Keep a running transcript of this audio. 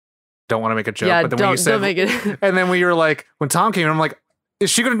don't want to make a joke. Yeah, but then when you said, don't make it. And then when you were like, when Tom came in, I'm like, is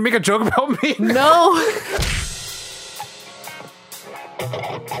she going to make a joke about me? No.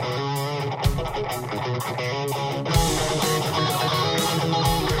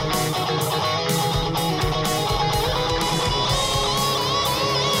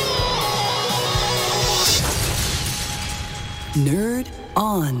 Nerd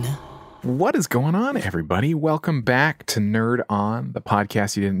On. What is going on, everybody? Welcome back to Nerd On, the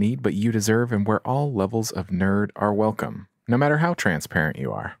podcast you didn't need, but you deserve, and where all levels of nerd are welcome, no matter how transparent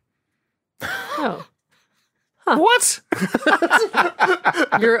you are. Oh. What?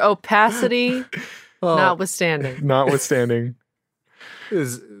 Your opacity notwithstanding. Notwithstanding.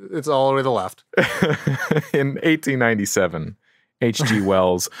 It's all the way to the left. In 1897, H.G.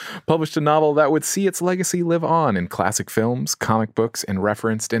 Wells published a novel that would see its legacy live on in classic films, comic books, and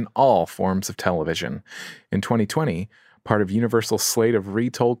referenced in all forms of television. In 2020, part of Universal's slate of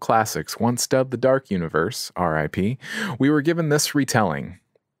retold classics, once dubbed the Dark Universe, R.I.P., we were given this retelling.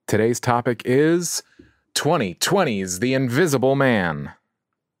 Today's topic is 2020's The Invisible Man.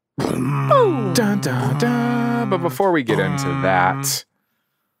 Dun, dun, dun. But before we get into that,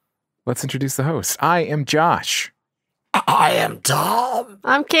 let's introduce the host. I am Josh. I am Tom.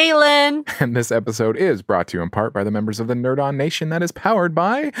 I'm Caitlin. And this episode is brought to you in part by the members of the Nerd On Nation that is powered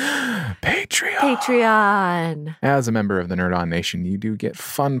by Patreon. As a member of the Nerd On Nation, you do get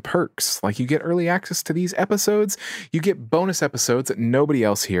fun perks. Like you get early access to these episodes. You get bonus episodes that nobody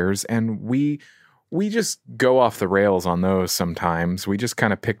else hears. And we just go off the rails on those sometimes. We just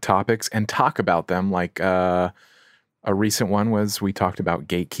kind of pick topics and talk about them. Like a recent one was we talked about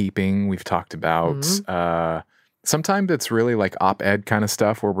gatekeeping. We've talked about... sometimes it's really like op-ed kind of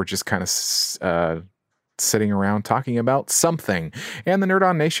stuff where we're just kind of sitting around talking about something. And the Nerd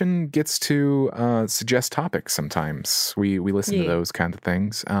On Nation gets to suggest topics sometimes. We listen to those kind of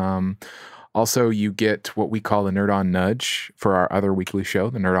things. Also, you get what we call the Nerd On Nudge for our other weekly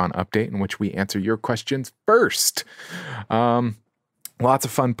show, the Nerd On Update, in which we answer your questions first. Lots of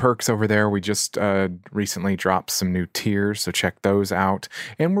fun perks over there. We just recently dropped some new tiers, so check those out.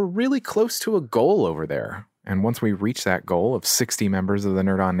 And we're really close to a goal over there. And once we reach that goal of 60 members of the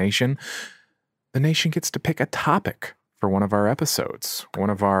Nerd On Nation, the nation gets to pick a topic for one of our episodes,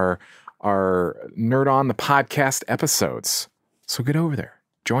 one of our Nerd On the podcast episodes. So get over there,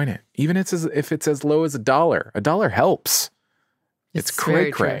 join it. Even if it's as low as $1. $1 helps. It's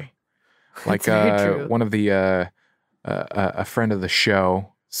cray cray. Like one of the a friend of the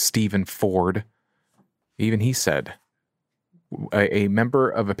show, Stephen Ford, even he said a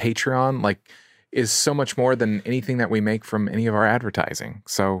member of a Patreon is so much more than anything that we make from any of our advertising.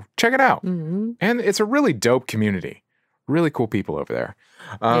 So check it out. Mm-hmm. And it's a really dope community. Really cool people over there.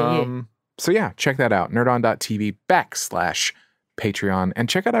 So yeah, check that out. nerdon.tv/Patreon. And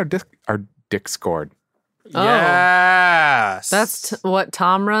check out our Discord. Yes. That's what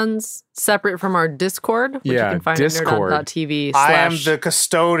Tom runs, separate from our Discord, which you can find Discord. at nerdon.tv/. I am the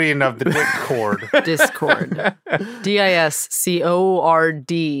custodian of the Discord. Discord.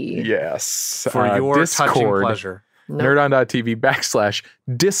 Discord. Yes. For your Discord. touching pleasure.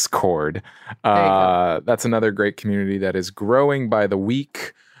 nerdon.tv/Discord. That's another great community that is growing by the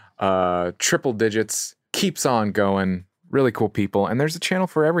week. Triple digits. Keeps on going. Really cool people. And there's a channel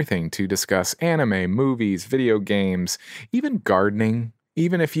for everything to discuss anime, movies, video games, even gardening.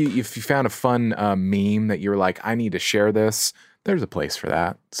 Even if you found a fun meme that you're like, I need to share this, there's a place for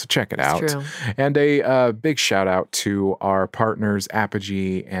that. So check it out. True. And a big shout out to our partners,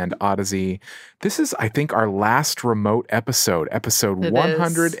 Apogee and Odyssey. This is, I think, our last remote episode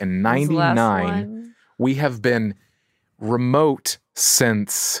 199. We have been remote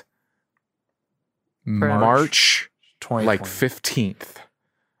since March 15th.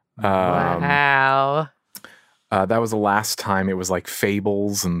 Wow. That was the last time. It was like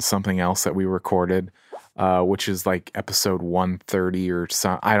Fables and something else that we recorded, which is like episode 130 or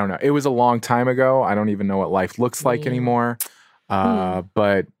something. I don't know. It was a long time ago. I don't even know what life looks like anymore.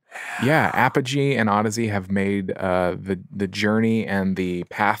 But yeah, Apogee and Odyssey have made the journey and the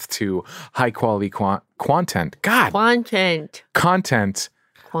path to high quality content. Content.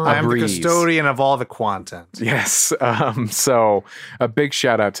 I am the custodian of all the content. Yes. So a big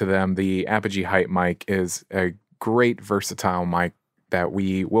shout out to them. The Apogee Hype mic is a great versatile mic that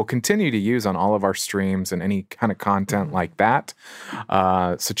we will continue to use on all of our streams and any kind of content like that.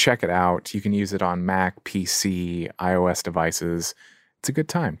 So check it out. You can use it on Mac, PC, iOS devices. It's a good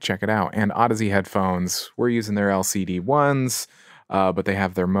time. Check it out. And Odyssey headphones, we're using their LCD ones, but they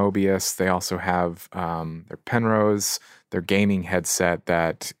have their Mobius. They also have their Penrose, their gaming headset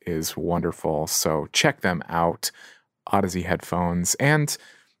that is wonderful. So check them out, Odyssey headphones. And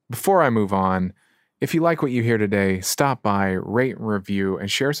before I move on, if you like what you hear today, stop by, rate and review, and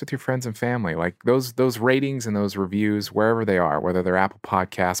share us with your friends and family. Like those ratings and those reviews, wherever they are, whether they're Apple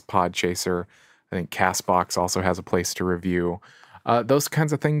Podcasts, Podchaser, I think Castbox also has a place to review. Those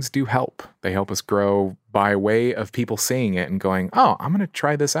kinds of things do help. They help us grow by way of people seeing it and going, oh, I'm going to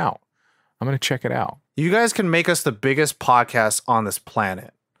try this out. I'm going to check it out. You guys can make us the biggest podcast on this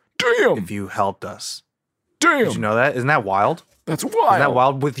planet. Damn. If you helped us. Damn. Did you know that? Isn't that wild? That's wild. Isn't that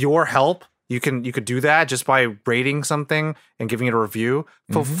wild? With your help, you could do that just by rating something and giving it a review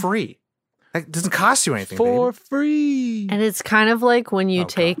for free. It doesn't cost you anything. For baby. free. And it's kind of like when you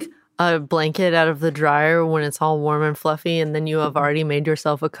take a blanket out of the dryer when it's all warm and fluffy, and then you have already made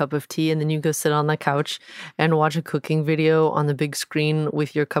yourself a cup of tea, and then you go sit on the couch and watch a cooking video on the big screen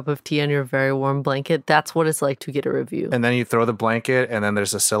with your cup of tea and your very warm blanket. That's what it's like to get a review. And then you throw the blanket, and then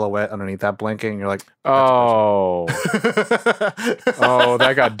there's a silhouette underneath that blanket, and you're like, oh. Oh,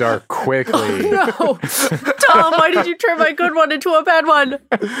 that got dark quickly. No. Tom, why did you turn my good one into a bad one?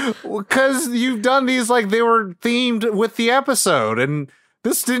 Because you've done these like they were themed with the episode, and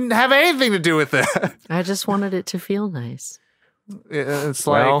this didn't have anything to do with that. I just wanted it to feel nice. It's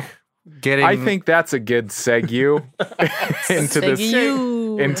Well, like getting. I think that's a good segue into this.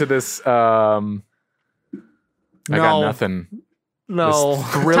 Into this. I got nothing. No.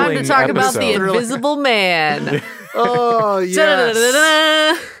 This thrilling Time to talk about the episode. Invisible Man. Oh yes.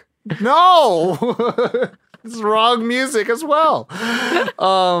 Da-da-da-da-da. No. This is wrong music as well.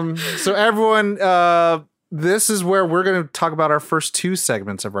 So everyone, this is where we're going to talk about our first two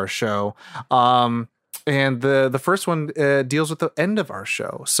segments of our show. And the first one deals with the end of our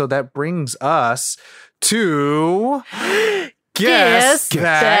show. So that brings us to Guess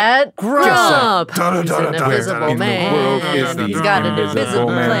That Grump. He's an invisible man. He's got an invisible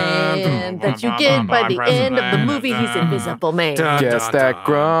plan that you get by the end of the movie. He's invisible man. Guess that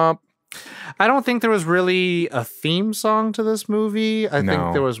grump. I don't think there was really a theme song to this movie. I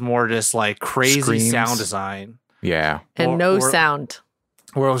think there was more just like crazy Screams. sound design. Yeah. And no sound.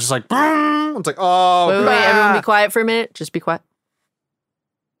 Where it was just like, it's like, oh, Wait, everyone be quiet for a minute. Just be quiet.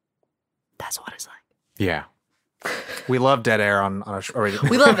 That's what it's like. Yeah. We love dead air on a show.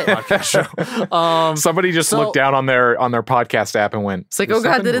 We love it. Podcast show. Somebody just looked down on their podcast app and went, It's like, "Is oh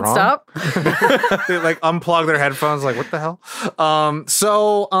God, something did it wrong?" stop? They like unplug their headphones. Like, what the hell?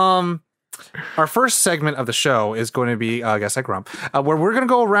 Our first segment of the show is going to be Guess That Grump, where we're going to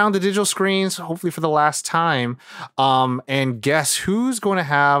go around the digital screens, hopefully for the last time, and guess who's going to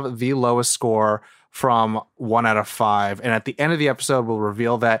have the lowest score from 1 out of 5. And at the end of the episode, we'll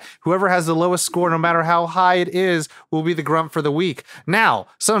reveal that whoever has the lowest score, no matter how high it is, will be the grump for the week. Now,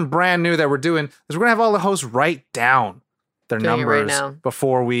 something brand new that we're doing is we're going to have all the hosts write down their Doing it right numbers now.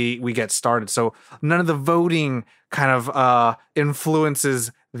 before we get started. So none of the voting kind of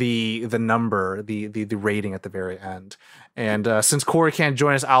influences the number, the rating at the very end. And since Corey can't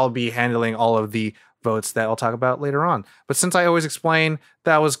join us, I'll be handling all of the votes that I'll talk about later on. But since I always explain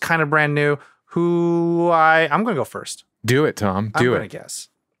that was kind of brand new, I'm going to go first. Do it, Tom. Do it.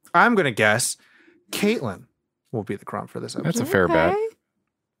 I'm going to guess Caitlin will be the grump for this episode. That's a fair bet.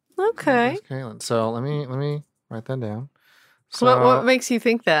 Okay. Caitlin. So let me write that down. So, What makes you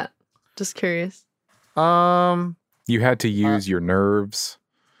think that? Just curious. You had to use your nerves.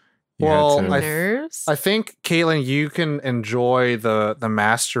 You well, had to- Nerves? I think Caitlin, you can enjoy the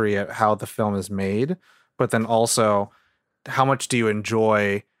mastery at how the film is made, but then also, how much do you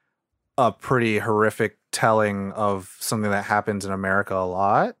enjoy a pretty horrific telling of something that happens in America a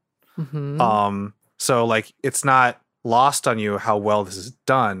lot? Mm-hmm. So like it's not lost on you how well this is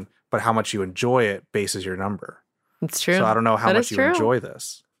done, but how much you enjoy it bases your number. It's true. So I don't know how That much is you true. enjoy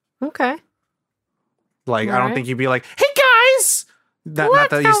this. Okay. Like I don't Alright. think you'd be like, "Hey guys, Let's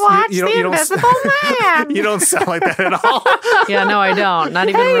go watch The Invisible Man. You don't sound like that at all. Yeah, no, I don't. Not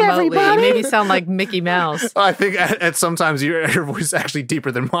even Hey, remotely. everybody. You maybe sound like Mickey Mouse. I think at sometimes your voice is actually deeper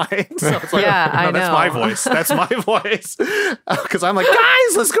than mine. So it's like, Yeah, I That's know. my voice. That's my voice. Because I'm like,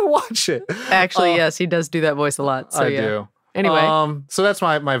 guys, let's go watch it. Actually, yes, he does do that voice a lot. So I yeah. do. Anyway. So that's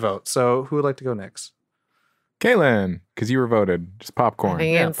my vote. So who would like to go next? Caitlin, because you were voted. Just I popcorn.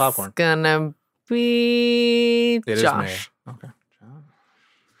 think Yeah, it's popcorn. gonna be It is Josh. me. Okay.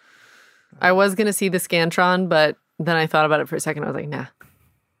 I was gonna see the Scantron, but then I thought about it for a second. I was like, nah.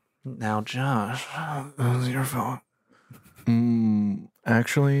 Now, Josh, who's your vote?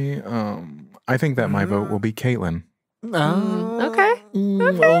 Actually, I think that my vote will be Caitlin. Okay.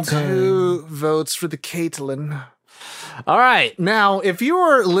 Two votes for the Caitlin. All right. Now, if you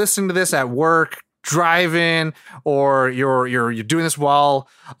are listening to this at work, driving, or you're doing this while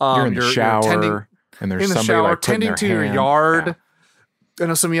You're in the shower, tending, and there's in the somebody shower, like putting tending their to your hand- yard, I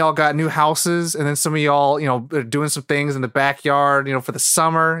know some of y'all got new houses, and then some of y'all, are doing some things in the backyard, for the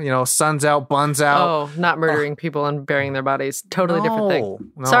summer, sun's out, buns out. Oh, not murdering people and burying their bodies. Totally different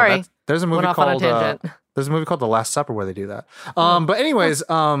thing. No, Sorry. There's a movie Went off on a called tangent. there's a movie called The Last Supper where they do that. But anyways,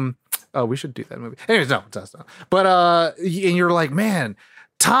 we should do that movie. Anyways, no, that's not. But and you're like, man,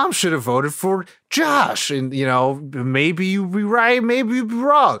 Tom should have voted for Josh, and maybe you'd be right, maybe you'd be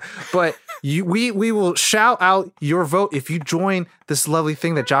wrong, but we will shout out your vote if you join this lovely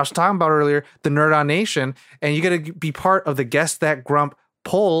thing that Josh was talking about earlier, the Nerd On Nation, and you got to be part of the Guess That Grump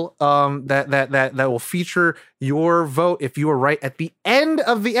poll that will feature your vote if you were right at the end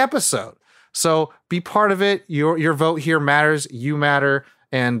of the episode. So be part of it. Your vote here matters. You matter,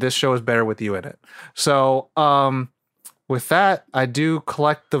 and this show is better with you in it. So with that, I do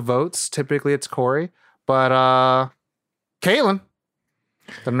collect the votes. Typically, it's Corey, but Caitlin,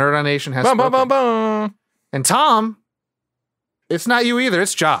 the Nerd On Nation has spoken. And Tom, it's not you either.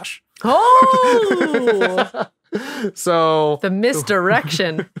 It's Josh. Oh, so the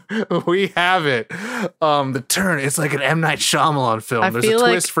misdirection. We have it. The turn. It's like an M. Night Shyamalan film. There's a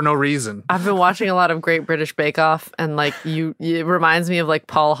twist for no reason. I've been watching a lot of Great British Bake Off, and it reminds me of like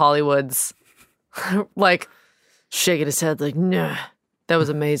Paul Hollywood's like shaking his head like, nah, that was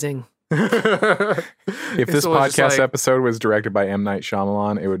amazing. If this podcast episode was directed by M. Night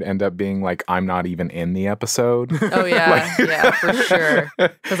Shyamalan, it would end up being like, I'm not even in the episode. Oh, yeah. Yeah, for sure.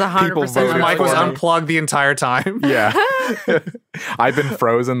 Because 100% Mike was unplugged the entire time. Yeah. I've been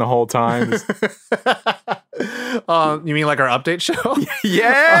frozen the whole time. You mean like our update show?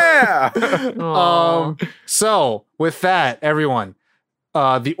 Yeah. So with that, everyone,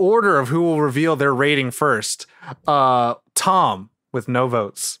 the order of who will reveal their rating first, Tom with no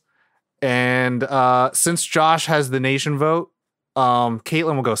votes. And since Josh has the nation vote,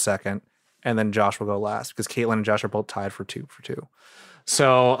 Caitlin will go second, and then Josh will go last because Caitlin and Josh are both tied for two.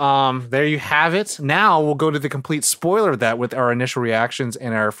 So there you have it. Now we'll go to the complete spoiler of that with our initial reactions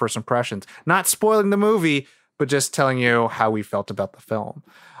and our first impressions. Not spoiling the movie, but just telling you how we felt about the film.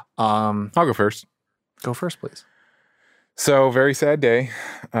 I'll go first. Go first, please. So, very sad day.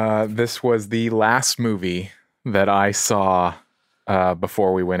 This was the last movie that I saw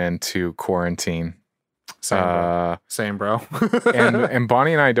before we went into quarantine. Same, bro. and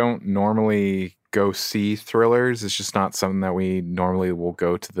Bonnie and I don't normally go see thrillers. It's just not something that we normally will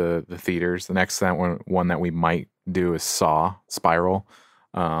go to the theaters. The next one that we might do is Spiral.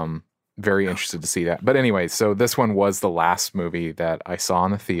 Very interested to see that. But anyway, so this one was the last movie that I saw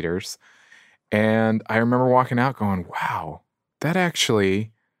in the theaters. And I remember walking out going, wow, that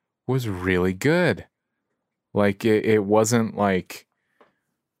actually was really good. Like, it wasn't like,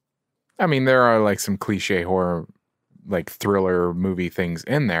 I mean, there are like some cliche horror, like thriller movie things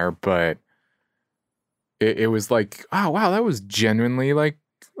in there, but it was like, oh, wow, that was genuinely like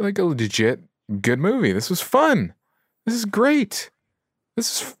a legit good movie. This was fun. This is great.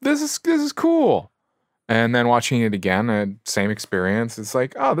 This is cool. And then watching it again, same experience. It's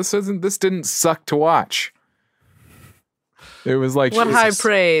like, oh, this didn't suck to watch. It was like, what high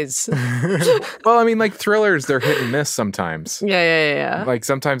praise. Well, I mean, like thrillers, they're hit and miss sometimes. Yeah. Like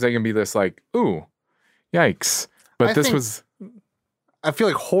sometimes they can be this like, ooh, yikes. But I feel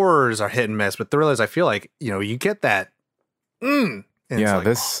like horrors are hit and miss, but thrillers, I feel like, you get that. Yeah,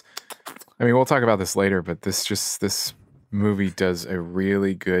 I mean, we'll talk about this later, but this movie does a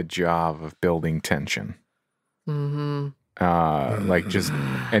really good job of building tension. Mm-hmm. Like just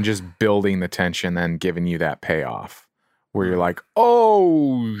building the tension, then giving you that payoff where you're like,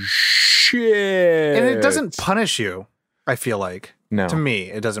 oh shit. And it doesn't punish you, I feel like. No. To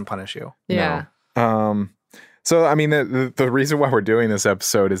me, it doesn't punish you. Yeah. No. So, I mean, the reason why we're doing this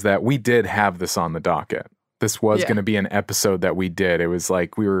episode is that we did have this on the docket. This was going to be an episode that we did. It was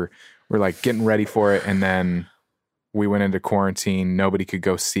like we're like getting ready for it, and then we went into quarantine. Nobody could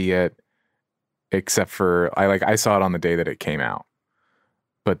go see it except for I saw it on the day that it came out.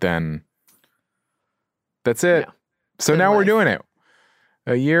 But then that's it. Yeah. So now we're doing it.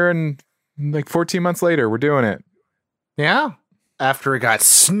 A year and like 14 months later, we're doing it. Yeah. After it got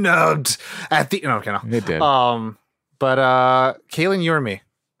snubbed at the no. It did. But Kaylin, you or me?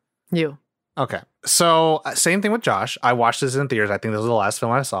 You. Okay. So same thing with Josh. I watched this in theaters. I think this was the last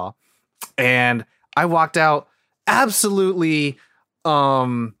film I saw. And I walked out absolutely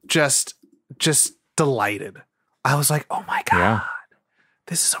just delighted. I was like, oh my God,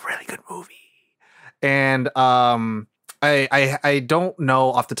 this is a really good movie. And I don't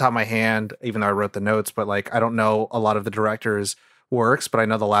know off the top of my hand, even though I wrote the notes, but like I don't know a lot of the director's works, but I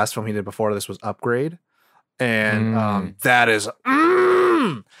know the last film he did before this was Upgrade. And that is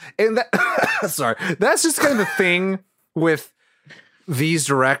and that sorry, that's just kind of the thing with these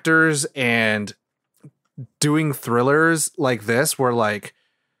directors and doing thrillers like this where like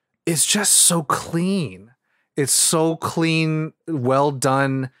it's just so clean. It's so clean, well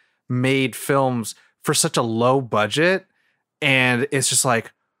done, made films for such a low budget. And it's just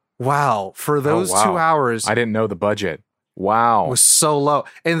like, wow, for those 2 hours. I didn't know the budget. Wow. Was so low.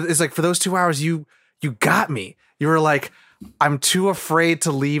 And it's like for those 2 hours, you got me. You were like, I'm too afraid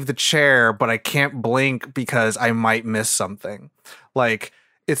to leave the chair, but I can't blink because I might miss something. Like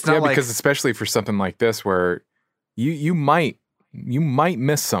it's not because especially for something like this where you might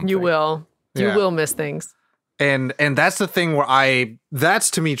miss something. You will miss things. And that's the thing where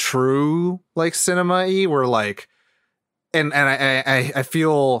that's to me true like cinema-y where like and I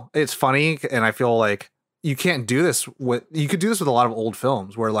feel it's funny and I feel like you can't do this you could do this with a lot of old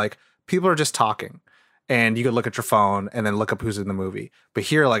films where like people are just talking and you could look at your phone and then look up who's in the movie. But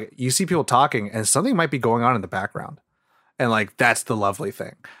here, like you see people talking and something might be going on in the background. And like, that's the lovely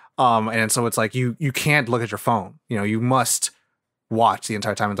thing. And so it's like, you can't look at your phone, you know, you must watch the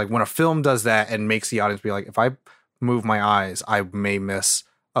entire time. It's like when a film does that and makes the audience be like, if I move my eyes, I may miss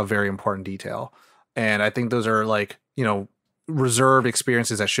a very important detail. And I think those are like, you know, reserved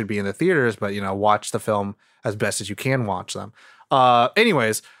experiences that should be in the theaters, but you know, watch the film as best as you can watch them.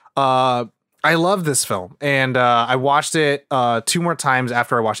 Anyways, I love this film, and I watched it 2 more times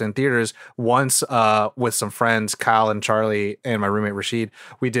after I watched it in theaters. Once with some friends, Kyle and Charlie, and my roommate Rashid.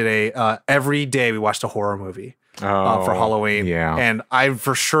 We did every day we watched a horror movie for Halloween. Yeah, and I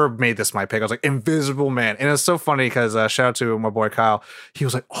for sure made this my pick. I was like Invisible Man, and it was so funny because shout out to my boy Kyle. He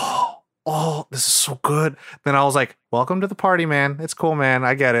was like, oh, this is so good. Then I was like, welcome to the party, man. It's cool, man.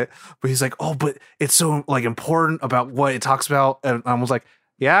 I get it. But he's like, oh, but it's so like important about what it talks about, and I was like,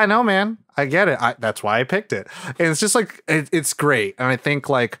 yeah, I know, man. I get it. That's why I picked it. And it's just like, it's great. And I think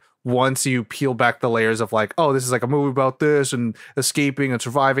like once you peel back the layers of like, oh, this is like a movie about this and escaping and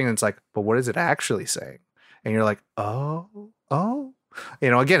surviving. And it's like, but what is it actually saying? And you're like, oh, you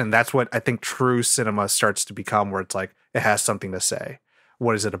know, again, and that's what I think true cinema starts to become, where it's like, it has something to say.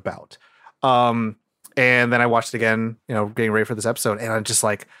 What is it about? And then I watched it again, you know, getting ready for this episode. And I'm just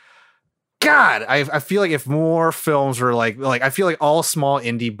like, God, I feel like if more films were like I feel like all small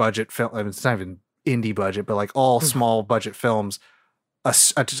indie budget film, I mean, it's not even indie budget, but like all small budget films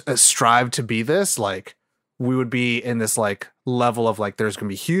strive to be this, like we would be in this like level of like, there's going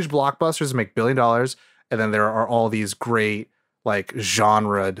to be huge blockbusters that make $1 billion. And then there are all these great like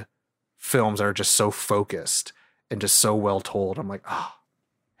genred films that are just so focused and just so well told. I'm like,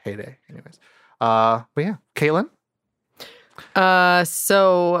 heyday. Anyways. But yeah, Caitlin.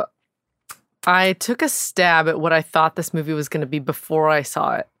 So I took a stab at what I thought this movie was going to be before I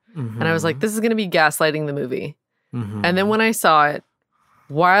saw it. Mm-hmm. And I was like, this is going to be gaslighting the movie. Mm-hmm. And then when I saw it,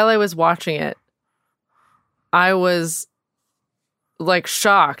 while I was watching it, I was like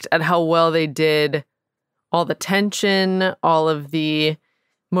shocked at how well they did all the tension, all of the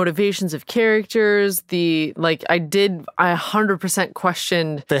motivations of characters, I 100%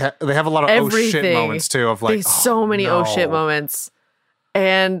 questioned. They have a lot of everything. Oh shit moments too, of like, so many oh shit moments.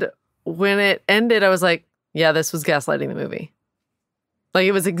 And when it ended, I was like, yeah, this was gaslighting the movie. Like,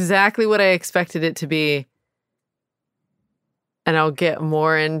 it was exactly what I expected it to be. And I'll get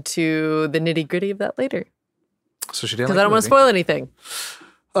more into the nitty gritty of that later. So she didn't, because I don't want to spoil anything.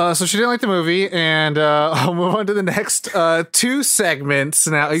 So she didn't like the movie, and I'll move on to the next 2 segments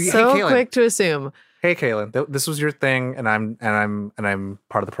now. So hey, quick to assume. Hey, Caitlin, this was your thing, and I'm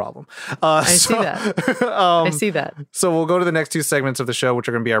part of the problem. I see that. I see that. So we'll go to the next 2 segments of the show, which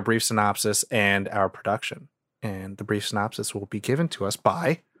are going to be our brief synopsis and our production. And the brief synopsis will be given to us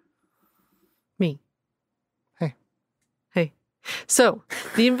by me. Hey. So,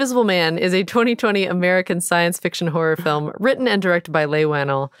 The Invisible Man is a 2020 American science fiction horror film written and directed by Leigh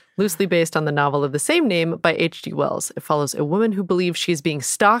Whannell, loosely based on the novel of the same name by H.G. Wells. It follows a woman who believes she is being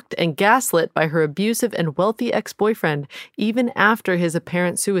stalked and gaslit by her abusive and wealthy ex-boyfriend, even after his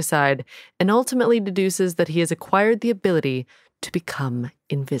apparent suicide, and ultimately deduces that he has acquired the ability to become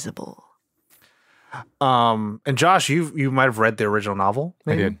invisible. And Josh, you might have read the original novel.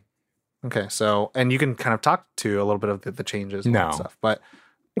 Maybe? I did. Okay, so, and you can kind of talk to a little bit of the changes and stuff, but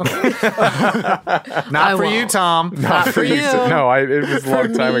okay. Not for you, Tom. Not for you. No, it was a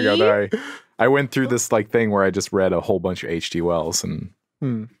long time ago that I went through this like thing where I just read a whole bunch of H.G. Wells, and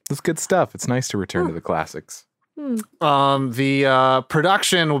it's good stuff. It's nice to return to the classics. The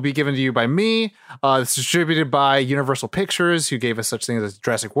production will be given to you by me. It's distributed by Universal Pictures, who gave us such things as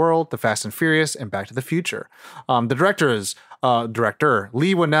Jurassic World, The Fast and Furious, and Back to the Future. The director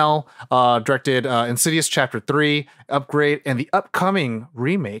Leigh Whannell directed Insidious Chapter 3, Upgrade, and the upcoming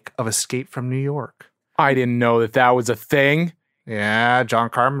remake of Escape from New York. I didn't know that was a thing. Yeah, John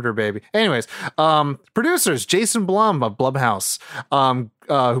Carpenter, baby. Anyways, producers Jason Blum of Blumhouse,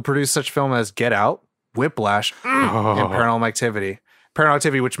 who produced such film as Get Out, Whiplash, and Paranormal Activity. Paranormal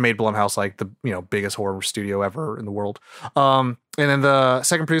Activity, which made Blumhouse like the biggest horror studio ever in the world. And then the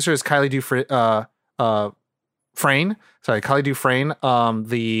second producer is Kylie Dufresne. Kylie Dufresne,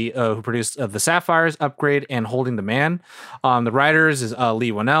 who produced The Sapphires, Upgrade, and Holding the Man. The writers is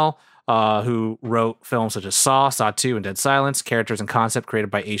Lee Winnell, who wrote films such as Saw 2, and Dead Silence. Characters and concept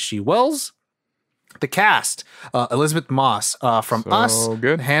created by H.G. Wells. The cast: Elizabeth Moss from Us,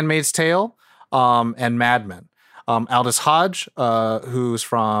 good. Handmaid's Tale, and Mad Men. Aldous Hodge, who's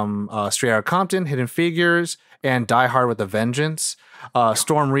from Straight Outta Compton, Hidden Figures, and Die Hard with a Vengeance.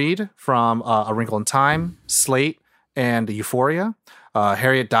 Storm Reed from A Wrinkle in Time, Slate, and Euphoria.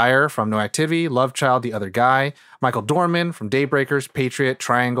 Harriet Dyer from No Activity, Love Child, The Other Guy. Michael Dorman from Daybreakers, Patriot,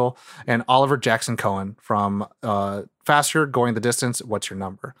 Triangle. And Oliver Jackson Cohen from Faster, Going the Distance, What's Your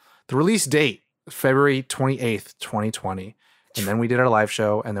Number. The release date, February 28th, 2020. And then we did our live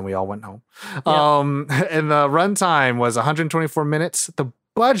show, and then we all went home. Yep. And the runtime was 124 minutes. The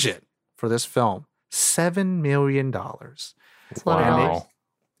budget for this film, $7 million. Wow.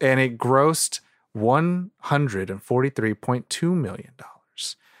 And it grossed $143.2 million.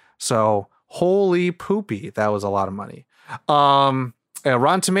 So, holy poopy, that was a lot of money. A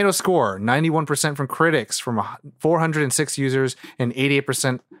Rotten Tomato score, 91% from critics, from 406 users, and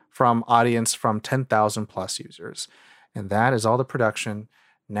 88% from audience from 10,000 plus users. And that is all the production.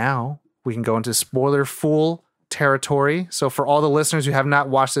 Now we can go into spoiler full territory. So for all the listeners who have not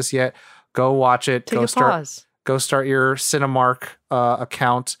watched this yet, go watch it. Take a pause. Go start your Cinemark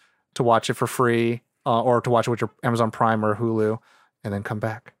account to watch it for free, or to watch it with your Amazon Prime or Hulu, and then come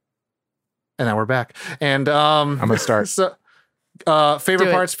back. And then we're back. And I'm gonna start. So,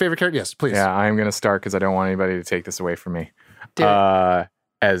 favorite parts, favorite character. Yes, please. Yeah, I'm gonna start because I don't want anybody to take this away from me. Do it.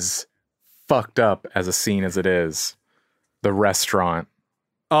 As fucked up as a scene as it is, the restaurant.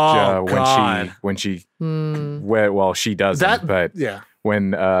 Oh, God. When she well, she doesn't, but yeah,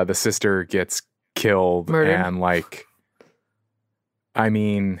 when the sister gets killed. Murdered. And like, I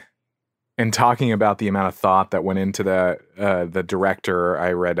mean, and talking about the amount of thought that went into the director,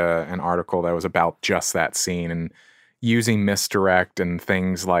 I read an article that was about just that scene and using misdirect and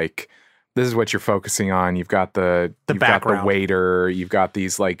things like, this is what you're focusing on. You've got the background. Got the waiter. You've got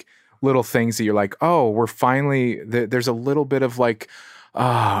these like little things that you're like, oh, we're finally, there's a little bit of like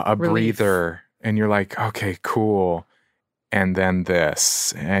a Relief. breather, and you're like, okay, cool. And then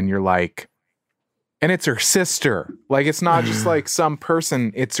this, and you're like, and it's her sister. Like, it's not just like some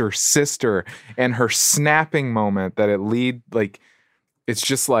person, it's her sister, and her snapping moment that it's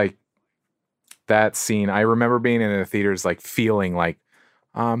just like that scene. I remember being in the theaters, like feeling like,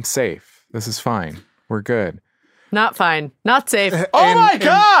 I'm safe. This is fine. We're good. Not fine. Not safe. Oh my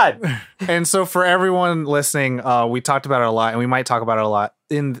God. And so for everyone listening, we talked about it a lot, and we might talk about it a lot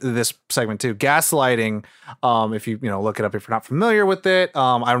in this segment too. Gaslighting, if you look it up if you're not familiar with it.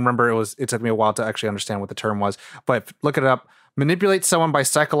 I remember it took me a while to actually understand what the term was, but look it up. Manipulate someone by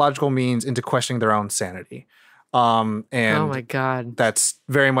psychological means into questioning their own sanity. And oh my God. that's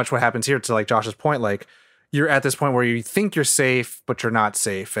very much what happens here. To like Josh's point, like you're at this point where you think you're safe, but you're not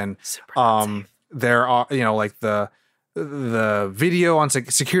safe. And Super not safe. there are, like the video on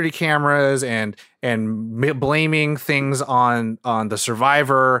security cameras and blaming things on the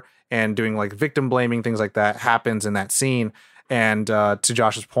survivor and doing like victim blaming, things like that happens in that scene. And to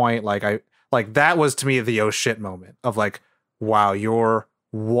Josh's point, like that was to me the oh shit moment of like, wow, your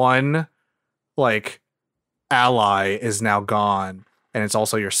one like ally is now gone, and it's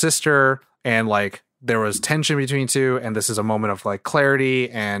also your sister, and like there was tension between two, and this is a moment of like clarity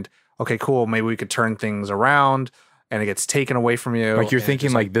and okay, cool, maybe we could turn things around, and it gets taken away from you. Like you're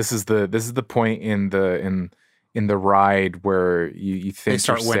thinking like this is the point in the ride where you think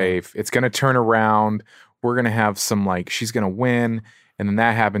you're safe. It's gonna turn around. We're gonna have some like she's gonna win, and then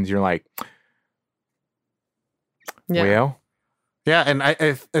that happens. You're like, well, yeah, and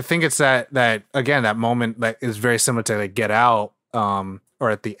I think it's that again that moment that is very similar to like Get Out, or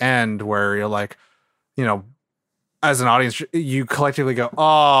at the end where you're like, as an audience, you collectively go,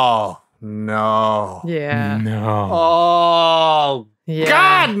 oh, no. Yeah. no. Oh, Yeah.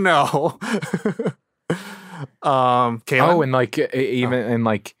 God, no. Kaylin? Oh, and like and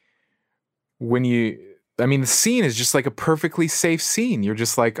like when the scene is just like a perfectly safe scene. You're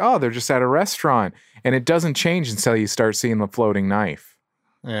just like, oh, they're just at a restaurant, and it doesn't change until you start seeing the floating knife.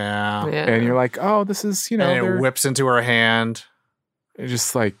 Yeah. And you're like, oh, this is, and it whips into her hand. It's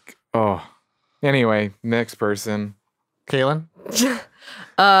just like, oh. Anyway, next person. Kaylin?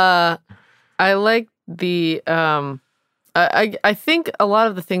 I like the I think a lot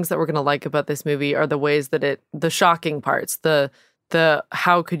of the things that we're going to like about this movie are the ways that the shocking parts, the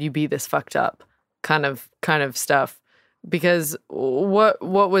how could you be this fucked up kind of stuff. Because what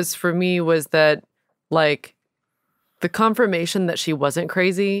was for me was that, like, the confirmation that she wasn't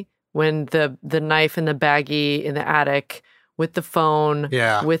crazy when the knife in the baggie in the attic with the phone,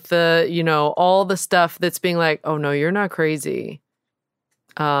 with the, you know, all the stuff that's being like, oh no, you're not crazy.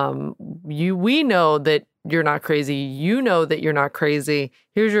 We know that you're not crazy. You know that you're not crazy.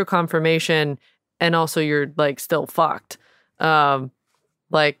 Here's your confirmation. And also you're like still fucked.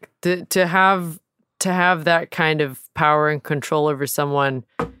 Like to have that kind of power and control over someone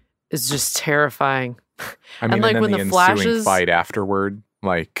is just terrifing. I mean, and like and when the the ensuing flashes fight afterward,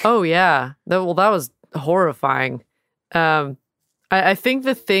 like, oh yeah, that was horrifying. I think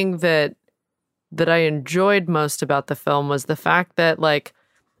the thing that I enjoyed most about the film was the fact that, like,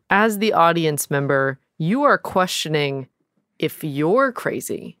 as the audience member, you are questioning if you're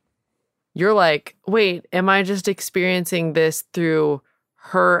crazy. You're like, wait, am I just experiencing this through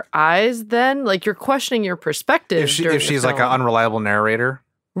her eyes then? Like, you're questioning your perspective. If she's like an unreliable narrator.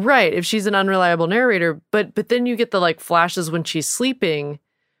 Right, if she's an unreliable narrator, but then you get the like flashes when she's sleeping,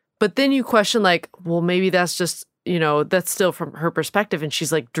 but then you question like, well, maybe that's just, you know, that's still from her perspective and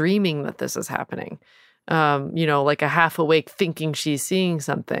she's like dreaming that this is happening. You know, like a half awake thinking she's seeing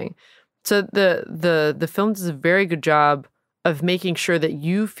something. So the film does a very good job of making sure that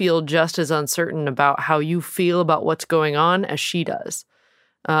you feel just as uncertain about how you feel about what's going on as she does.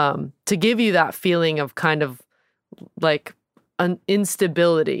 To give you that feeling of kind of like an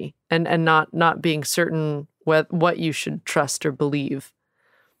instability and not being certain what you should trust or believe.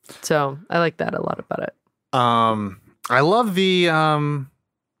 So I like that a lot about it. I love the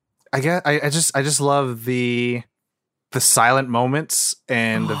I just love the silent moments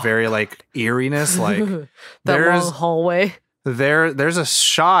and the very like eeriness. Like that long hallway. There's a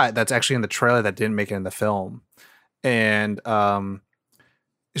shot that's actually in the trailer that didn't make it in the film, and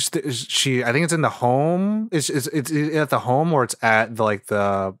she I think it's in the home. It's at the home or it's at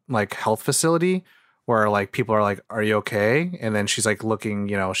the health facility where like people are like, "Are you okay?" And then she's like looking,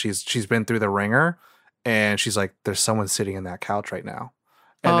 you know, she's been through the ringer, and she's like, "There's someone sitting in that couch right now,"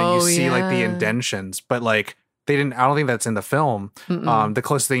 and then you see like the indentions, but like they didn't. I don't think that's in the film. The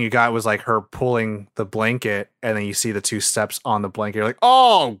closest thing you got was like her pulling the blanket, and then you see the two steps on the blanket. You're like,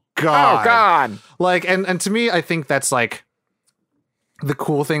 "Oh God!" Like, and to me, I think that's like the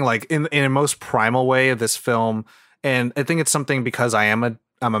cool thing, like in a most primal way of this film. And I think it's something because I'm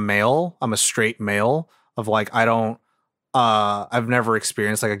a male, I'm a straight male of like, I've never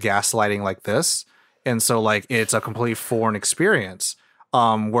experienced like a gaslighting like this. And so like, it's a complete foreign experience,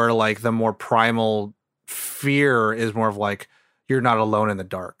 where like the more primal fear is more of like, you're not alone in the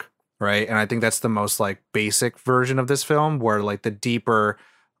dark. Right. And I think that's the most like basic version of this film, where like the deeper,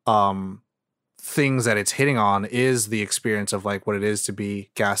 things that it's hitting on is the experience of like what it is to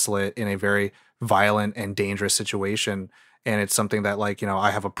be gaslit in a very violent and dangerous situation. And it's something that like, you know, I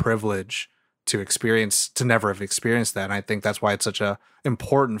have a privilege to never have experienced that. And I think that's why it's such a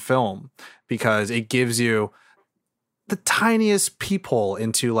important film, because it gives you the tiniest peephole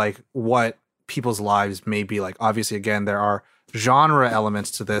into like what people's lives may be like. Obviously, again, there are genre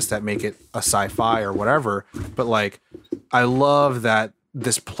elements to this that make it a sci-fi or whatever, but like, I love that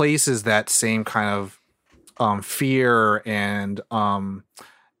this places that same kind of fear and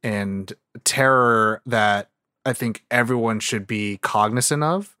terror that I think everyone should be cognizant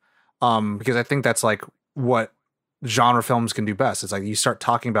of, because I think that's like what genre films can do best. It's like you start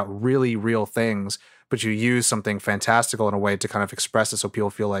talking about really real things, but you use something fantastical in a way to kind of express it so people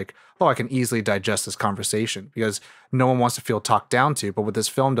feel like, oh, I can easily digest this conversation, because no one wants to feel talked down to. But what this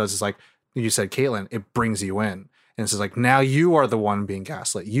film does is, like you said, Caitlin, it brings you in. And it's like, now you are the one being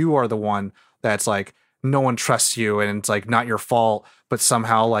gaslit. You are the one that's like, no one trusts you, and it's like not your fault, but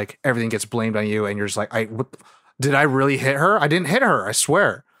somehow like everything gets blamed on you. And you're just like, did I really hit her? I didn't hit her, I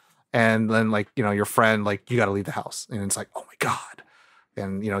swear. And then like, you know, your friend, like, you got to leave the house. And it's like, oh my God.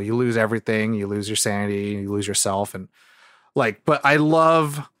 And, you know, you lose everything, you lose your sanity, you lose yourself. And like, but I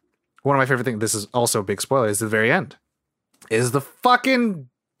love, one of my favorite things, this is also a big spoiler, is the very end, is the fucking,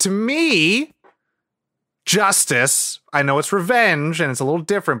 to me, justice. I know it's revenge and it's a little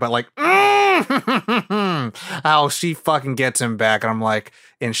different, but like, how she fucking gets him back. And I'm like,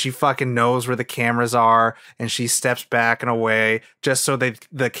 and she fucking knows where the cameras are, and she steps back and away just so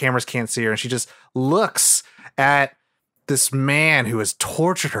the cameras can't see her. And she just looks at this man who has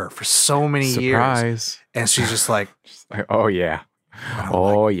tortured her for so many years. And she's just like, oh yeah.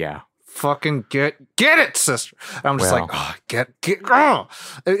 Oh like, yeah. fucking get it, sister. And I'm just like, oh, get oh.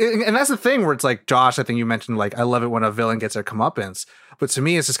 And that's the thing where it's like, Josh, I think you mentioned, like, I love it when a villain gets their comeuppance. But to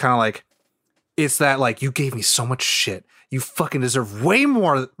me, it's just kind of like, it's that, like, you gave me so much shit. You fucking deserve way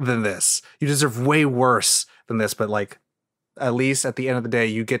more than this. You deserve way worse than this. But, like, at least at the end of the day,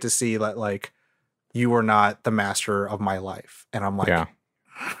 you get to see that, like, you are not the master of my life. And I'm like, yeah.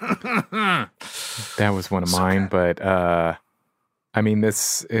 That was one of mine. Good. But, I mean,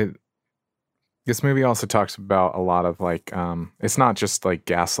 this movie also talks about a lot of, like, it's not just, like,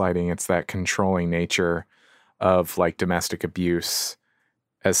 gaslighting. It's that controlling nature of, like, domestic abuse.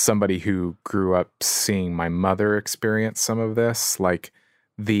 As somebody who grew up seeing my mother experience some of this, like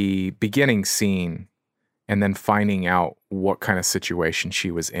the beginning scene and then finding out what kind of situation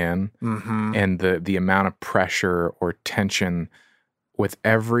she was in and the amount of pressure or tension with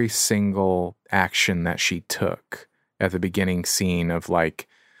every single action that she took at the beginning scene of, like,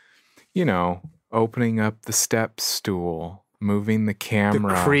 you know, opening up the step stool, moving the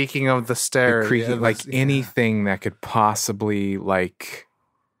camera, the creaking of the stairs, anything that could possibly, like,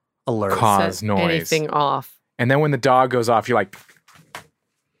 alert, cause set noise, anything off. And then when the dog goes off, you're like,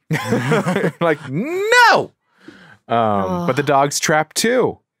 like, no. But the dog's trapped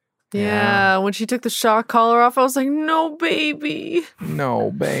too. Yeah, when she took the shock collar off, I was like, no, baby.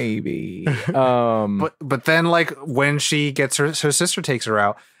 But then, like, when she gets her sister takes her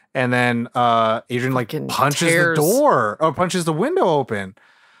out, and then Adrian, like, punches the door or punches the window open,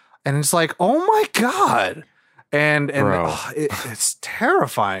 and it's like, oh my God. And it's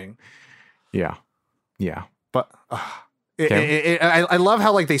terrifying. Yeah. But I love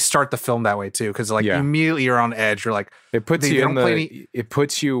how, like, they start the film that way too, because, like, immediately you're on edge. You're like, it puts it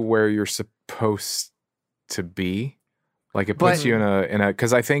puts you where you're supposed to be. Like, it puts you in a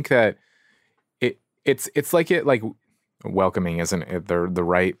because I think that it's like welcoming isn't the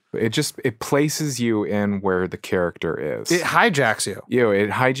right. It places you in where the character is. It hijacks you. It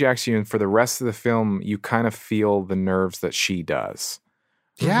hijacks you, and for the rest of the film, you kind of feel the nerves that she does.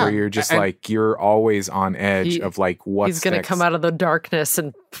 Yeah, where you're just like, you're always on edge of, like, what's he's going to come out of the darkness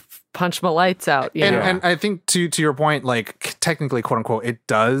and punch my lights out. And I think to your point, like, technically, quote unquote, it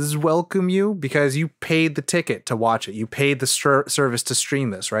does welcome you because you paid the ticket to watch it. You paid the service to stream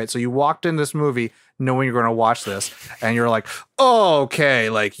this, right? So you walked in this movie knowing you're going to watch this, and you're like, oh,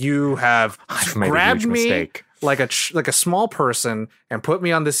 okay, like, you have grabbed me mistake. like a small person and put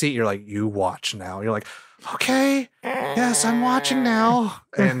me on the seat. You're like, you watch now. You're like, okay, yes, I'm watching now.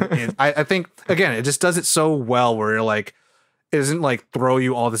 And I think, again, it just does it so well where you're like, it doesn't, like, throw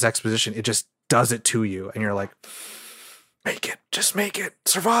you all this exposition. It just does it to you. And you're like, make it,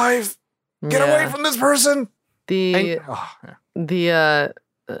 survive, get away from this person.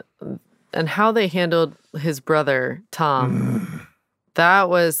 And how they handled his brother, Tom, that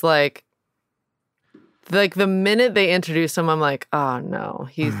was like the minute they introduced him, I'm like, oh no,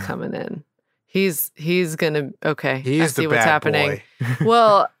 he's coming in. He's gonna, okay. He's I see the what's bad happening. boy.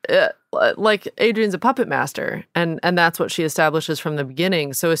 Well, like, Adrian's a puppet master, and that's what she establishes from the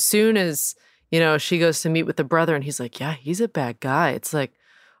beginning. So as soon as, you know, she goes to meet with the brother, and he's like, yeah, he's a bad guy. It's like,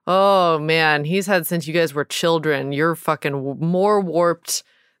 oh man, he's had since you guys were children. You're fucking more warped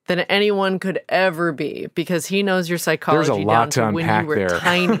than anyone could ever be, because he knows your psychology. There's a lot down to when you were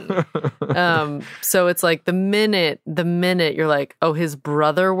tiny. So it's like the minute you're like, oh, his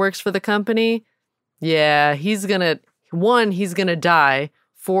brother works for the company. Yeah, he's gonna die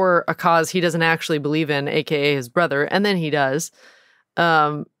for a cause he doesn't actually believe in, aka his brother, and then he does.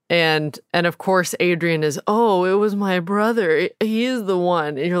 And of course Adrian is, oh, it was my brother. He is the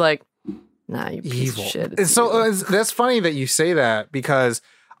one. And you're like, nah, you piece of shit. And so that's funny that you say that, because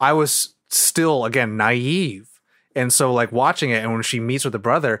I was still, again, naive. And so, like, watching it, and when she meets with the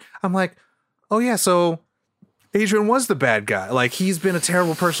brother, I'm like, oh yeah, so Adrian was the bad guy. Like, he's been a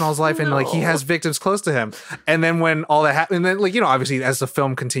terrible person all his life, and like, he has victims close to him. And then when all that happened, and then, like, you know, obviously as the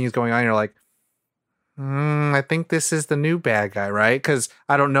film continues going on, you're like, I think this is the new bad guy, right? Because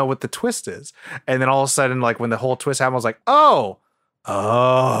I don't know what the twist is. And then all of a sudden, like, when the whole twist happened, I was like, oh.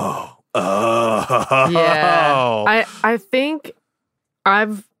 Yeah. I think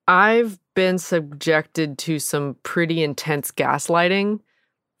I've been subjected to some pretty intense gaslighting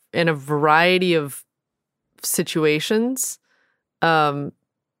in a variety of situations, to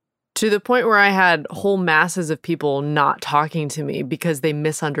the point where I had whole masses of people not talking to me because they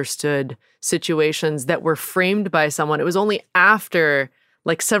misunderstood situations that were framed by someone. It was only after,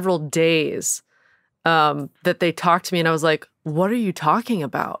 like, several days that they talked to me, and I was like, what are you talking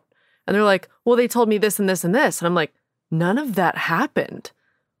about? And they're like, well, they told me this and this and this. And I'm like, none of that happened.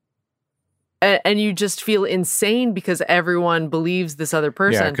 and you just feel insane because everyone believes this other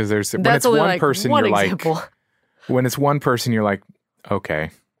person. Yeah, because when That's it's only one like person, one you're example. like, when it's one person, you're like,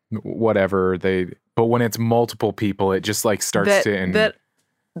 okay, whatever. But when it's multiple people, it just like starts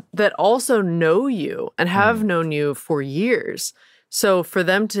that also know you and have known you for years. So for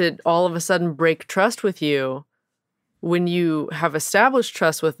them to all of a sudden break trust with you when you have established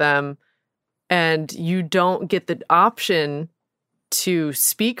trust with them and you don't get the option to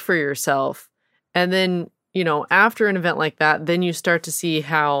speak for yourself, and then, after an event like that, then you start to see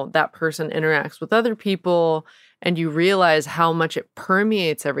how that person interacts with other people and you realize how much it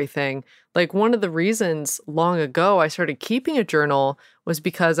permeates everything. Like, one of the reasons long ago I started keeping a journal was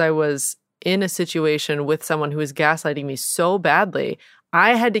because I was in a situation with someone who was gaslighting me so badly.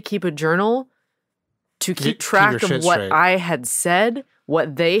 I had to keep a journal to keep track of what straight. I had said,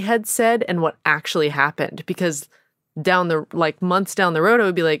 what they had said, and what actually happened. Because months down the road, I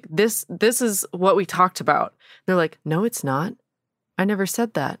would be like, this is what we talked about. They're like, no, it's not. I never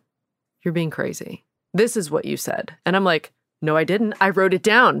said that. You're being crazy. This is what you said. And I'm like, no, I didn't. I wrote it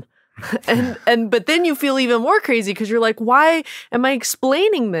down. But then you feel even more crazy because you're like, why am I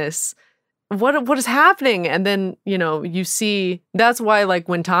explaining this? What is happening? And then, you see, that's why, like,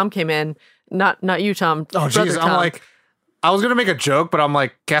 when Tom came in, not you, Tom. Oh, geez. I'm like, I was going to make a joke, but I'm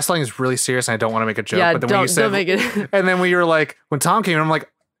like, gaslighting is really serious and I don't want to make a joke. Yeah, but then when you said, don't make it. And then when you were like, when Tom came in, I'm like,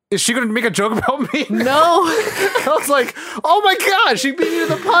 is she going to make a joke about me? No. I was like, oh my gosh, she beat me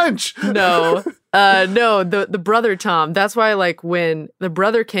to the punch. No. No, the brother Tom. That's why, like, when the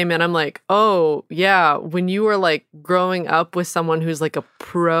brother came in, I'm like, oh yeah, when you were like growing up with someone who's like a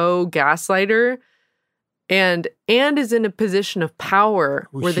pro gaslighter and is in a position of power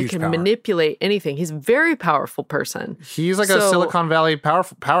where they can manipulate anything. He's a very powerful person. He's like a Silicon Valley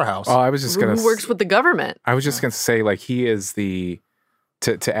powerhouse. Oh, I was just gonna who works with the government. I was just gonna say, like, he is to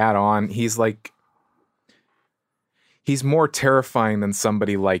add on, he's like, he's more terrifying than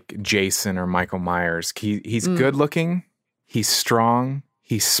somebody like Jason or Michael Myers. He's good looking, he's strong,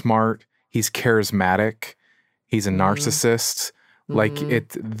 he's smart, he's charismatic, he's a narcissist. Like,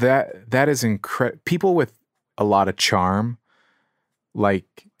 that is incredible. People with a lot of charm, like,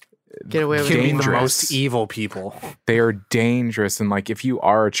 get away with dangerous. The most evil people. They are dangerous, and like, if you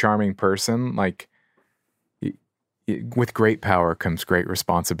are a charming person, like, with great power comes great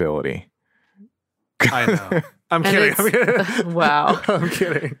responsibility. I know. I'm kidding. Wow. I'm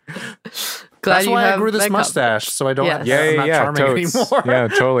kidding. Glad That's why I grew this mustache, so I don't. Yes. I'm not charming anymore. Yeah,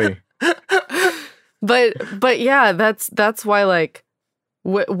 totally. But yeah, that's why, like,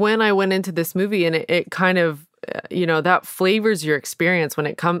 when I went into this movie, and it kind of, that flavors your experience when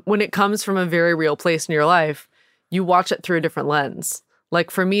it comes from a very real place in your life. You watch it through a different lens.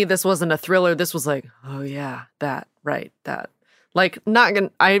 Like, for me, this wasn't a thriller. This was like, oh yeah, that. Like,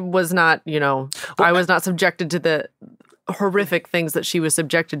 I was not subjected to the horrific things that she was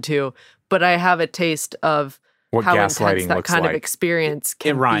subjected to, but I have a taste of what how gaslighting intense that looks kind like. of experience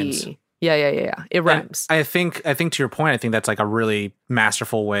can It rhymes. be. Yeah. It rhymes. I think to your point, I think that's like a really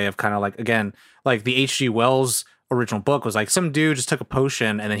masterful way of kind of like, again, like the H.G. Wells original book was like some dude just took a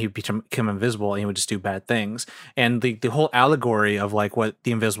potion and then he became invisible and he would just do bad things. And the whole allegory of like what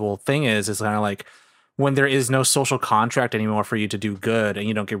the invisible thing is kind of like, when there is no social contract anymore for you to do good and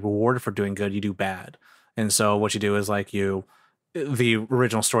you don't get rewarded for doing good, you do bad. And so what you do is like the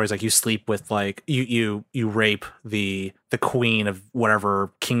original story is like you sleep with like you rape the queen of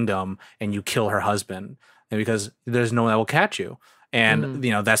whatever kingdom and you kill her husband, and because there's no one that will catch you. And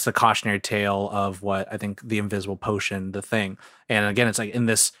that's the cautionary tale of what I think the invisible potion, the thing. And again, it's like in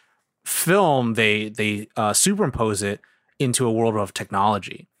this film they superimpose it into a world of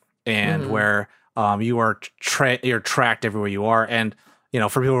technology and where you're tracked everywhere you are. And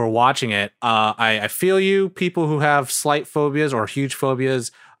for people who are watching it, I feel you, people who have slight phobias or huge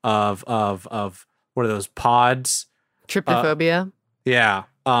phobias of what are those pods? Trypophobia. Yeah.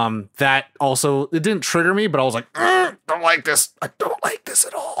 That also, it didn't trigger me, but I was like, don't like this. I don't like this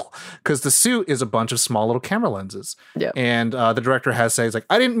at all. Because the suit is a bunch of small little camera lenses. Yeah. And the director has said,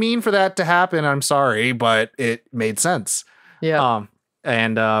 I didn't mean for that to happen. I'm sorry, but it made sense. Yeah.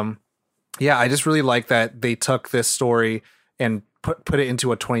 Yeah, I just really like that they took this story and put it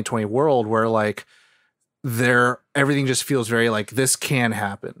into a 2020 world where like everything just feels very like this can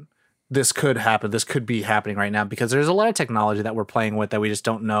happen. This could happen. This could be happening right now because there's a lot of technology that we're playing with that we just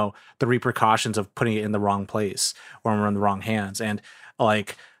don't know the repercussions of putting it in the wrong place or when we're in the wrong hands. And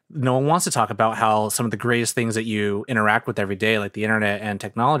like, no one wants to talk about how some of the greatest things that you interact with every day, like the internet and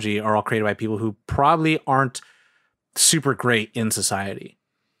technology, are all created by people who probably aren't super great in society.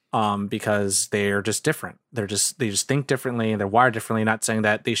 because they're just different. They just think differently and they're wired differently. Not saying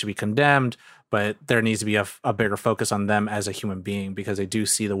that they should be condemned, but there needs to be a bigger focus on them as a human being because they do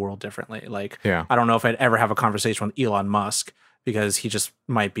see the world differently. Like, I don't know if I'd ever have a conversation with Elon Musk because he just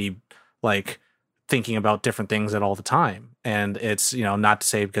might be like thinking about different things at all the time. And it's, not to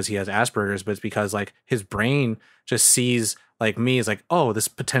say because he has Asperger's, but it's because like his brain just sees like me as like, oh, this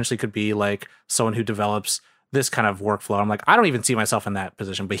potentially could be like someone who develops this kind of workflow. I'm like, I don't even see myself in that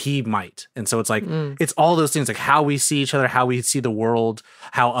position, but he might. And so it's like, it's all those things, like how we see each other, how we see the world,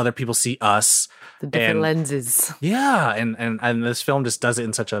 how other people see us. The different lenses. Yeah. And this film just does it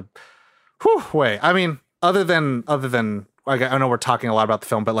in such a way. I mean, other than like, I know we're talking a lot about the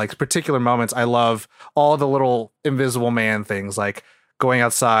film, but like particular moments, I love all the little invisible man things, like going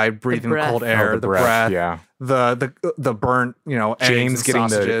outside, breathing the cold air, the breath, the burnt, James getting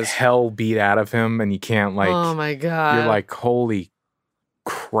sausages. the hell beat out of him, and you can't like. Oh my god! You're like, holy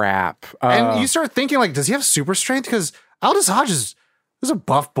crap! And you start thinking, like, does he have super strength? Because Aldous Hodges is a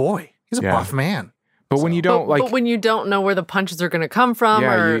buff boy. He's a buff man. But when you don't but when you don't know where the punches are going to come from,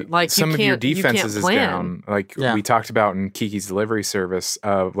 or like some you of your can't, defenses you is can't plan. down. Like we talked about in Kiki's delivery service,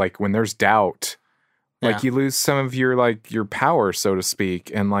 like when there's doubt, like you lose some of your power, so to speak,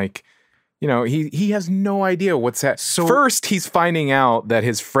 and like he has no idea what's that. So first, he's finding out that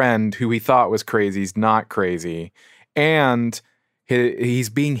his friend, who he thought was crazy, is not crazy, and he's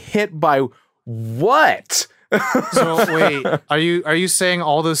being hit by what? So wait, are you saying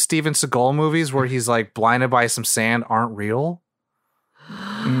all those Steven Seagal movies where he's like blinded by some sand aren't real?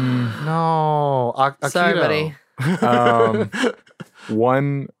 No, Sorry, buddy.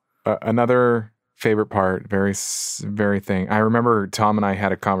 Another favorite part, very thing. I remember Tom and I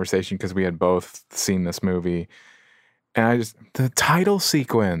had a conversation because we had both seen this movie, and the title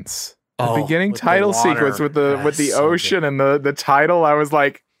sequence, the beginning title sequence with the ocean and the title. I was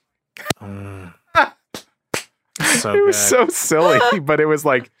like. It was so silly, but it was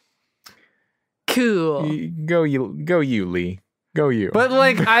like cool. Go you, Lee. Go you. But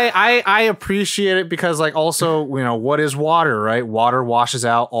like I appreciate it because like also, what is water, right? Water washes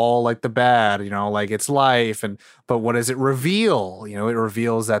out all like the bad, like it's life. But what does it reveal? It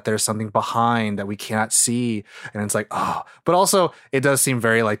reveals that there's something behind that we cannot see. And it's like, but also it does seem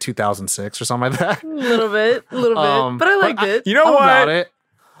very like 2006 or something like that. A little bit. But I liked it. You know what? About it.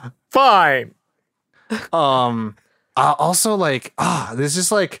 Fine. Also like, there's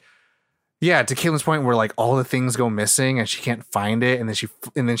just like, to Caitlin's point where like all the things go missing and she can't find it. And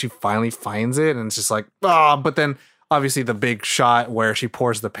then she finally finds it. And it's just like, but then obviously the big shot where she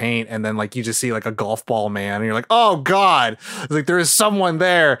pours the paint and then like, you just see like a golf ball man and you're like, oh God, it's like there is someone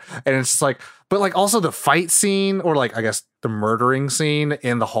there. And it's just like, but like also the fight scene or like, I guess the murdering scene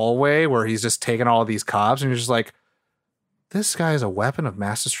in the hallway where he's just taking all these cops and you're just like, this guy is a weapon of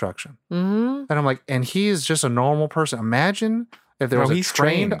mass destruction. Mm-hmm. And I'm like, and he is just a normal person. Imagine if there was a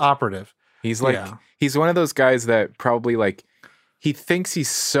trained operative. He's like, he's one of those guys that probably like, he thinks he's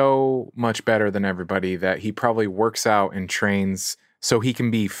so much better than everybody that he probably works out and trains so he can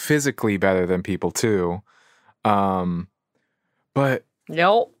be physically better than people too. But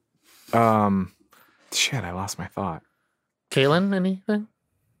shit, I lost my thought. Caitlin, anything?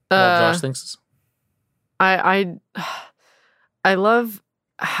 Josh thinks. I love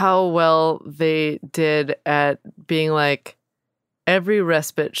how well they did at being like every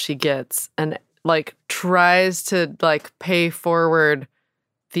respite she gets and like tries to like pay forward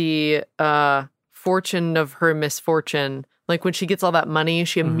the fortune of her misfortune. Like when she gets all that money,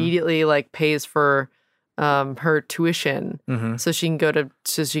 she immediately like pays for her tuition so she can go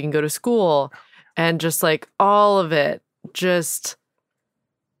to school, and just like all of it just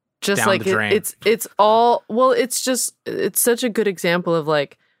like it's all, well, it's such a good example of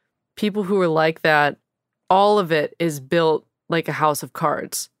like people who are like that. All of it is built like a house of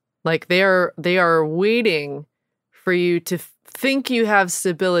cards. Like they are waiting for you to think you have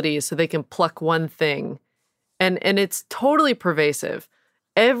stability so they can pluck one thing. And it's totally pervasive.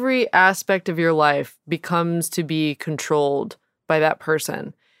 Every aspect of your life becomes to be controlled by that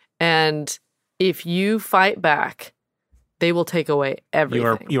person. And if you fight back, they will take away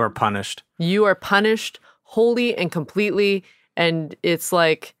everything. You are punished. You are punished wholly and completely. And it's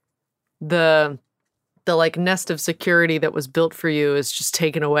like the like nest of security that was built for you is just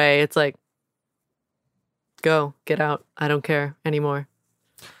taken away. It's like, go, get out. I don't care anymore.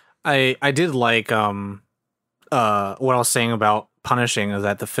 I did like what I was saying about punishing is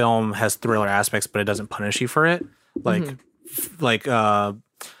that the film has thriller aspects, but it doesn't punish you for it. Like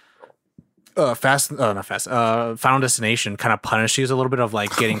Final Destination kind of punishes a little bit of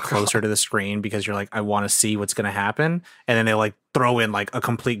like getting closer to the screen because you're like, I want to see what's going to happen. And then they like throw in like a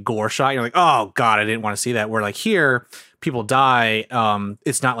complete gore shot. You're like, oh God, I didn't want to see that. Where like here, people die.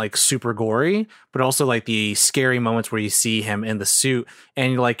 It's not like super gory, but also like the scary moments where you see him in the suit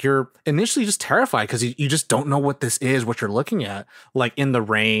and you're initially just terrified because you just don't know what this is, what you're looking at, like in the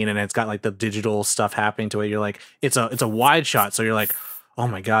rain, and it's got like the digital stuff happening to it. You're like, it's a wide shot. So you're like, oh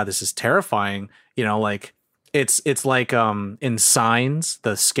my God, this is terrifying. Like it's like in Signs,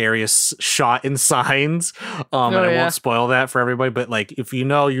 the scariest shot in Signs. And I won't spoil that for everybody, but like if you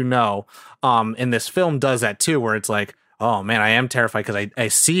know, and this film does that too, where it's like, oh man, I am terrified because I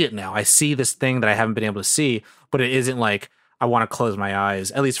see it now. I see this thing that I haven't been able to see, but it isn't like I want to close my eyes.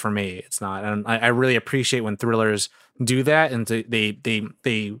 At least for me, it's not. And I really appreciate when thrillers do that, and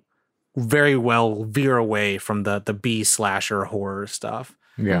they very well veer away from the B slasher horror stuff.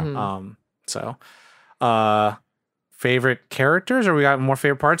 Yeah. So favorite characters, or we got more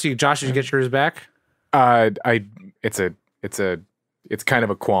favorite parts? Josh, did you get yours back? It's kind of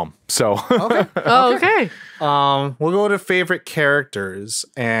a qualm. So okay. Oh, okay. We'll go to favorite characters,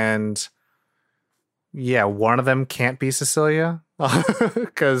 and yeah, one of them can't be Cecilia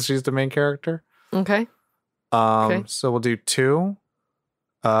because she's the main character. Okay. So we'll do two.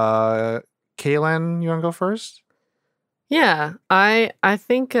 Kaylin, you want to go first? Yeah, I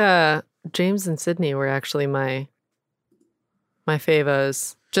think James and Sydney were actually my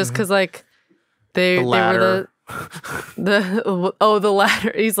favos, just because like they were the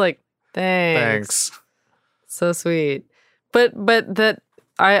latter. He's like, thanks, so sweet. But that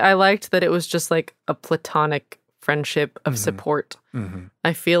I liked that it was just like a platonic friendship of support. Mm-hmm.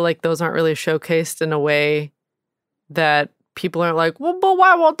 I feel like those aren't really showcased in a way that people aren't like, well, but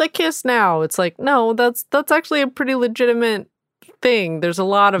why won't they kiss now? It's like, no, that's actually a pretty legitimate thing. There's a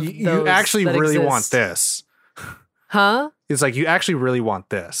lot of those. You actually that really exist. want this. Huh? It's like, you actually really want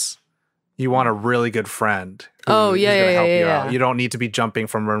this. You want a really good friend. Oh, yeah, who's gonna yeah, help yeah, you yeah. out. You don't need to be jumping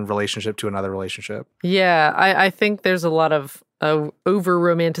from one relationship to another relationship. Yeah, I think there's a lot of over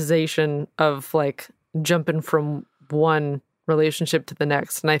romanticization of like jumping from one relationship to the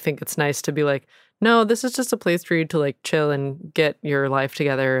next. And I think it's nice to be like, no, this is just a place for you to like chill and get your life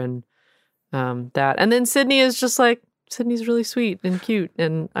together and that. And then Sydney is just like, Sydney's really sweet and cute,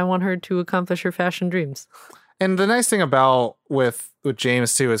 and I want her to accomplish her fashion dreams. And the nice thing about with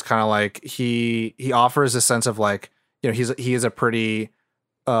James too is kind of like he offers a sense of like, he is a pretty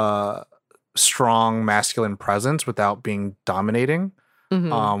strong masculine presence without being dominating.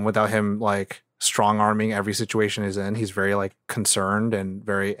 Mm-hmm. Without him like strong arming every situation he's in. He's very like concerned and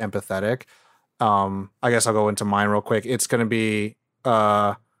very empathetic. I guess I'll go into mine real quick. It's gonna be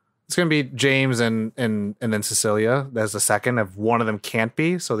James and then Cecilia as the second. If one of them can't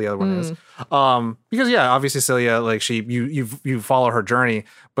be, so the other one is. Because yeah, obviously Cecilia, like you follow her journey,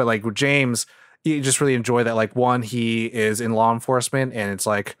 but like with James, you just really enjoy that. Like one, he is in law enforcement, and it's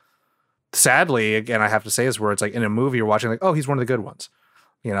like, sadly, again, I have to say this, where it's like in a movie you're watching, like, oh, he's one of the good ones.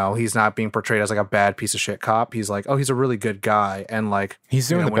 He's not being portrayed as like a bad piece of shit cop. He's like, oh, he's a really good guy, and like he's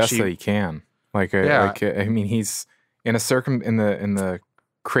doing the best that he can. I mean, he's in the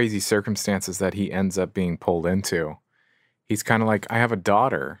crazy circumstances that he ends up being pulled into. He's kind of like, I have a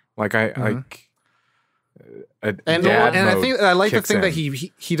daughter. Like I like. I think I like the thing that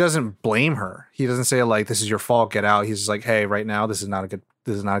he doesn't blame her. He doesn't say like, this is your fault, get out. He's just like, hey, right now this is not a good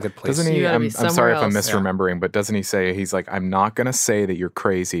place. Doesn't he? I'm sorry if I'm misremembering, but doesn't he say, he's like, I'm not gonna say that you're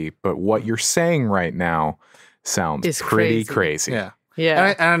crazy, but what you're saying right now sounds pretty crazy. Yeah.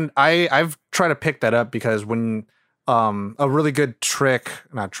 Yeah. And I've tried to pick that up because when a really good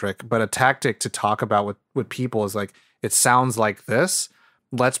a tactic to talk about with people is like, it sounds like this,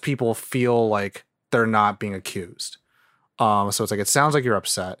 lets people feel like they're not being accused. So it's like, it sounds like you're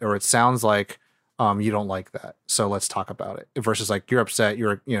upset, or it sounds like you don't like that, so let's talk about it. Versus like, you're upset,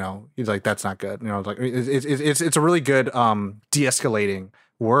 you're like, that's not good. Like it's a really good de-escalating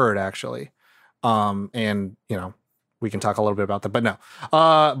word actually. And we can talk a little bit about that, but no.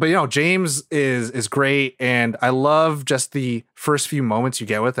 But James is great, and I love just the first few moments you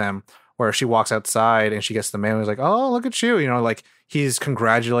get with him, where she walks outside and she gets the mail. And he's like, "Oh, look at you!" Like he's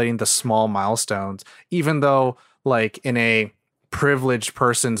congratulating the small milestones, even though like in a privileged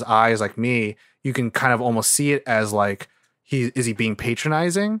person's eyes like me, you can kind of almost see it as like, is he being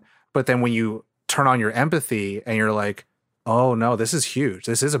patronizing? But then when you turn on your empathy and you're like, oh no, this is huge.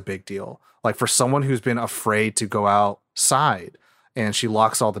 This is a big deal. Like for someone who's been afraid to go outside and she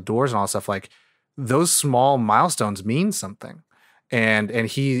locks all the doors and all that stuff, like those small milestones mean something. And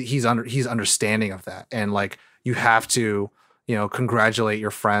he's understanding of that. And like, you have to congratulate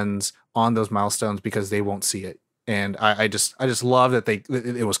your friends on those milestones because they won't see it. And I just love that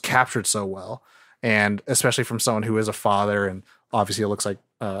it was captured so well, and especially from someone who is a father, and obviously it looks like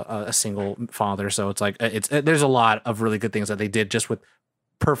a single father. So it's like there's a lot of really good things that they did just with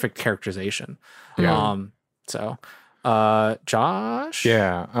perfect characterization. Yeah. Josh.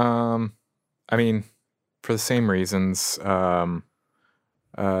 Yeah. I mean, for the same reasons, it's going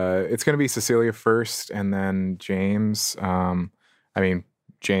to be Cecilia first, and then James.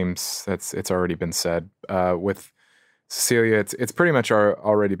 James, it's already been said. With Cecilia, it's pretty much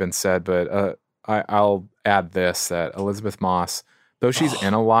already been said, but I'll add this, that Elizabeth Moss, though she's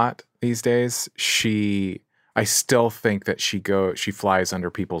in a lot these days, I still think that she flies under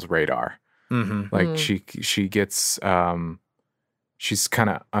people's radar. Mm-hmm. Like she gets she's kind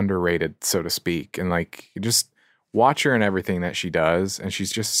of underrated, so to speak, and like you just watch her in everything that she does, and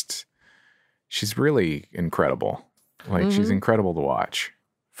she's really incredible. Like she's incredible to watch.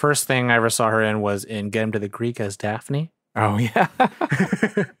 First thing I ever saw her in was in Get Him to the Greek as Daphne. Oh yeah.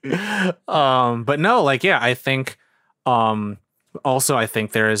 But no, like, yeah, I think also I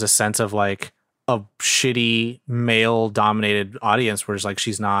think there is a sense of like a shitty male dominated audience where it's like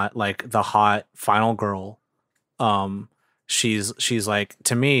she's not like the hot final girl. She's like,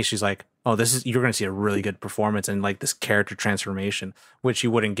 to me, she's like, oh, you're gonna see a really good performance and like this character transformation, which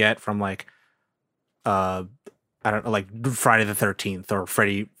you wouldn't get from like I don't know, like Friday the 13th or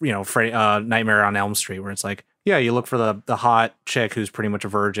Freddy, Nightmare on Elm Street, where it's like, yeah, you look for the hot chick who's pretty much a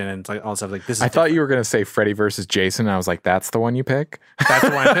virgin, and it's like all stuff like this. I thought you were gonna say Freddy versus Jason, and I was like, that's the one you pick. That's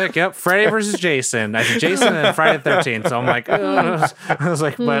the one I pick. Yep, Freddy versus Jason. I said Jason and Friday the 13th. So I'm like, I was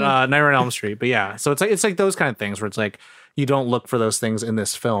like, but Nightmare on Elm Street. But yeah, so it's like those kind of things where it's like you don't look for those things in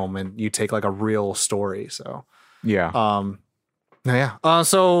this film, and you take like a real story. So yeah,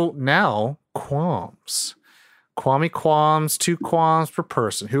 So now qualms. Qualms, 2 qualms per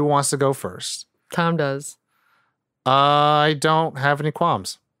person. Who wants to go first? Tom does. I don't have any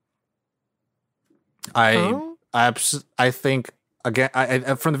qualms. I think, again,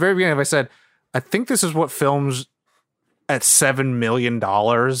 I from the very beginning, I said, I think this is what films at $7 million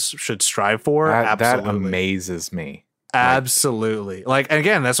should strive for. That amazes me. Absolutely. Like,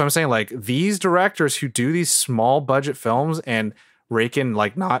 again, that's what I'm saying. Like, these directors who do these small budget films and rake in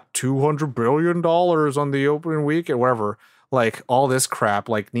like not $200 billion on the opening week or whatever, like all this crap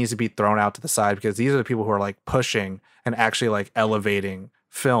like needs to be thrown out to the side, because these are the people who are like pushing and actually like elevating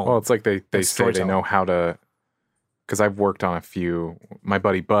film. Well, it's like they say they know how to, because I've worked on a few. My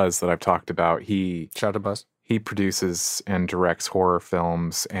buddy Buzz that I've talked about, shout out to Buzz. He produces and directs horror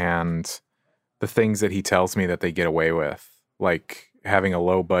films, and the things that he tells me that they get away with, like having a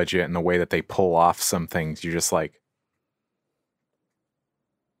low budget and the way that they pull off some things, you're just like,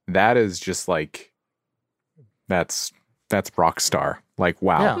 that is just like, that's rock star. Like,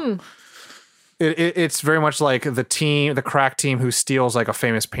 wow. Yeah. It's very much like the crack team who steals like a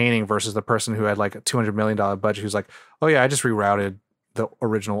famous painting versus the person who had like a $200 million budget who's like, oh yeah, I just rerouted the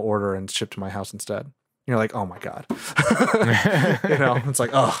original order and shipped to my house instead. And you're like, oh my God. It's like,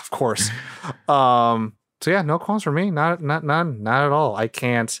 oh, of course. So yeah, no qualms for me. Not at all. I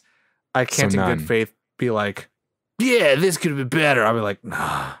can't in good faith be like, yeah, this could have been better. I'll be like,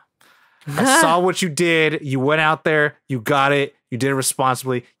 nah. I saw what you did. You went out there. You got it. You did it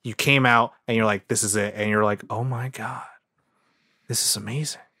responsibly. You came out, and you're like, this is it. And you're like, oh my God, this is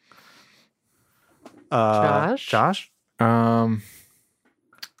amazing. Josh? I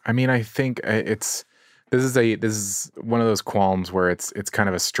mean, I think this is one of those qualms where it's kind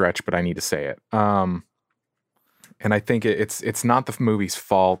of a stretch, but I need to say it. And I think it's not the movie's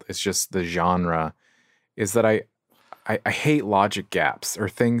fault. It's just the genre. Is that I hate logic gaps or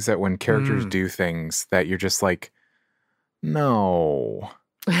things that when characters do things that you're just like, no.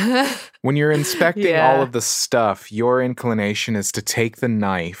 When you're inspecting all of the stuff, your inclination is to take the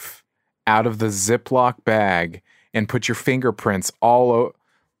knife out of the Ziploc bag and put your fingerprints all over.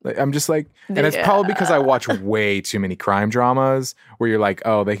 I'm just like, and it's probably because I watch way too many crime dramas where you're like,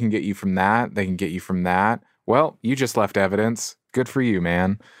 oh, they can get you from that. They can get you from that. Well, you just left evidence. Good for you,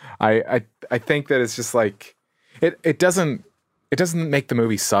 man. I think that it's just like, It doesn't make the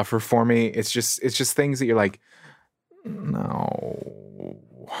movie suffer for me. It's just things that you're like, no.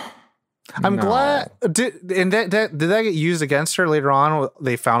 I'm glad. Did that get used against her later on?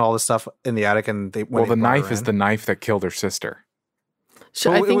 They found all this stuff in the attic, and the knife is the knife that killed her sister.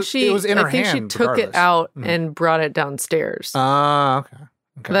 I think she took it out and brought it downstairs. Okay.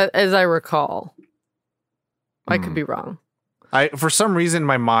 That, as I recall, I could be wrong. For some reason in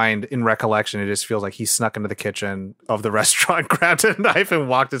my mind, in recollection, it just feels like he snuck into the kitchen of the restaurant, grabbed a knife, and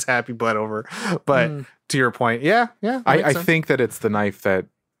walked his happy butt over. But to your point, yeah. I think that it's the knife that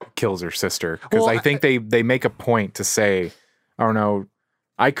kills her sister, because I think they make a point to say, oh no,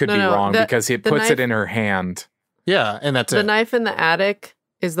 I could be wrong, because he puts it in her hand. Yeah, and that's the knife in the attic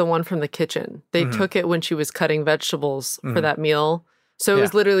is the one from the kitchen. They took it when she was cutting vegetables for that meal. So it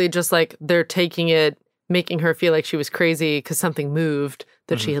was literally just like they're taking it, making her feel like she was crazy because something moved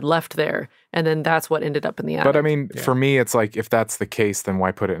that she had left there. And then that's what ended up in the attic. But I mean, for me, it's like, if that's the case, then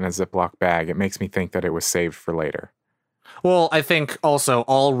why put it in a Ziploc bag? It makes me think that it was saved for later. Well, I think also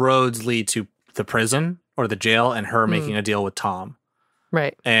all roads lead to the prison or the jail and her making a deal with Tom.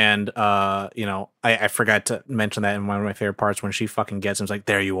 Right. And, I forgot to mention that in one of my favorite parts when she fucking gets him. It's like,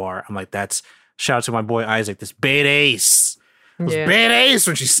 there you are. I'm like, shout out to my boy Isaac, this bait ace. This bait ace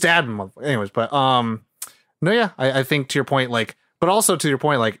when she stabbed him. Anyways, but, no, yeah, I think to your point, like, but also to your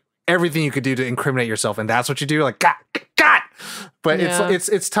point, like, everything you could do to incriminate yourself, and that's what you do, like, God. But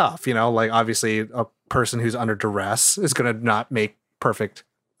it's tough, like, obviously a person who's under duress is going to not make perfect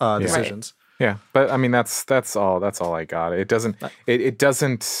decisions. Right. Yeah, but I mean that's all I got. It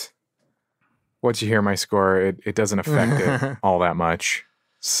doesn't once you hear my score, it doesn't affect it all that much.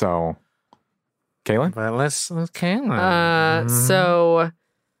 So, Kaylin? But let's Kaylin. So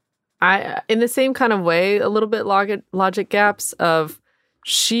I, in the same kind of way, a little bit logic gaps of,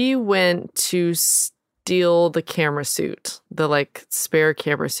 she went to steal the camera suit, the like spare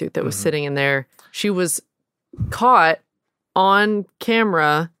camera suit that was sitting in there. She was caught on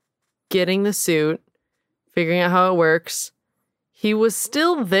camera getting the suit, figuring out how it works. He was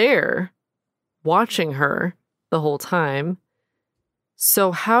still there watching her the whole time.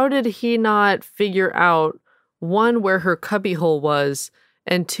 So how did he not figure out, one, where her cubbyhole was,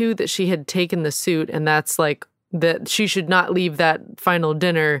 and two, that she had taken the suit, and that's like, that she should not leave that final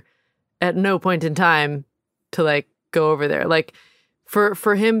dinner at no point in time to like go over there. Like,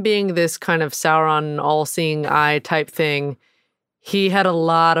 for him being this kind of Sauron all-seeing eye type thing, he had a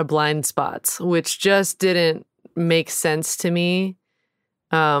lot of blind spots, which just didn't make sense to me.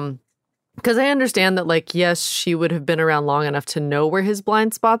 Because I understand that, like, yes, she would have been around long enough to know where his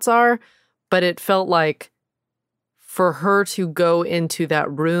blind spots are, but it felt like for her to go into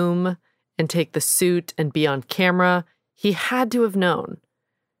that room and take the suit and be on camera, he had to have known.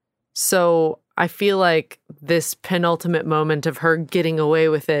 So I feel like this penultimate moment of her getting away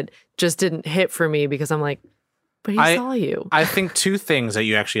with it just didn't hit for me, because I'm like, but he saw you. I think two things that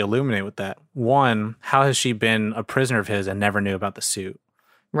you actually illuminate with that. One, how has she been a prisoner of his and never knew about the suit?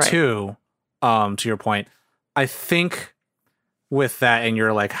 Right. Two, to your point, I think with that, and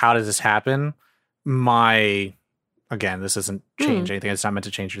you're like, how does this happen? Again, this doesn't change anything. It's not meant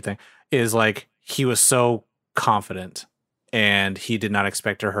to change your thing. Is like, he was so confident and he did not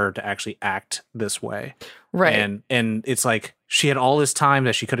expect her to actually act this way. Right. And it's like, she had all this time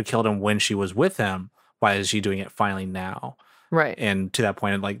that she could have killed him when she was with him. Why is she doing it finally now? Right. And to that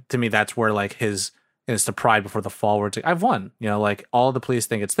point, like, to me, that's where like it's the pride before the fall, where it's like, I've won, like, all the police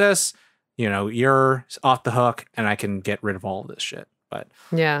think it's this, you're off the hook and I can get rid of all of this shit. But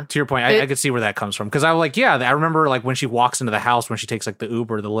yeah, to your point, I could see where that comes from. Cause I'm like, yeah, I remember like when she walks into the house, when she takes like the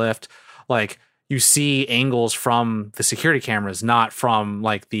Uber, the Lyft, like you see angles from the security cameras, not from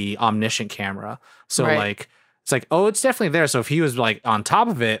like the omniscient camera. So like, it's like, oh, it's definitely there. So if he was like on top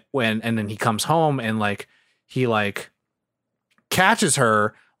of it and then he comes home and like, he like catches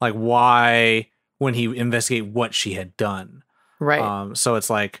her, like, why when he investigate what she had done. Right. So it's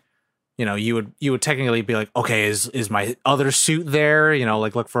like, you would technically be like, okay, is my other suit there?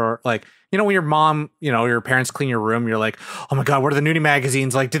 Like, look for, like, when your mom, your parents clean your room, you're like, oh my God, what are the nudie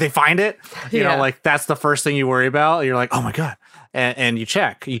magazines? Like, did they find it? You know, like, that's the first thing you worry about. You're like, oh my God. And you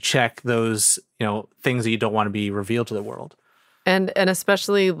check those, things that you don't want to be revealed to the world. And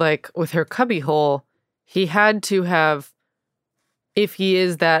especially like with her cubbyhole, he had to have, if he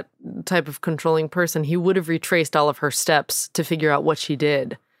is that type of controlling person, he would have retraced all of her steps to figure out what she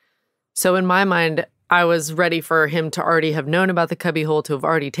did. So in my mind, I was ready for him to already have known about the cubbyhole, to have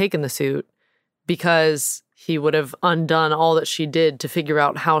already taken the suit, because he would have undone all that she did to figure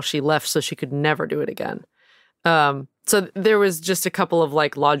out how she left so she could never do it again. So there was just a couple of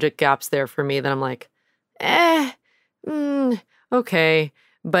like logic gaps there for me that I'm like, okay.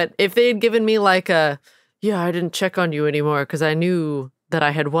 But if they had given me like I didn't check on you anymore because I knew that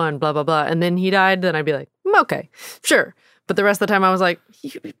I had won, blah, blah, blah, and then he died, then I'd be like, okay, sure. But the rest of the time I was like,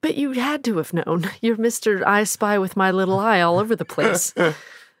 but you had to have known. You're Mr. I Spy with my little eye all over the place.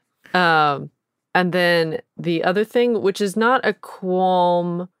 And then the other thing, which is not a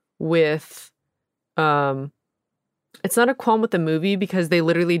qualm with, it's not a qualm with the movie because they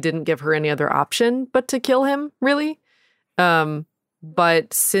literally didn't give her any other option but to kill him, really.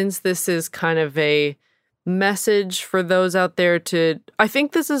 But since this is kind of a message for those out there I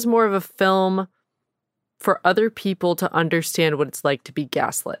think this is more of a film for other people to understand what it's like to be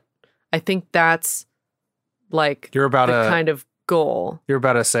gaslit. I think that's like kind of goal. You're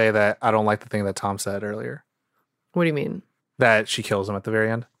about to say that I don't like the thing that Tom said earlier. What do you mean? That she kills him at the very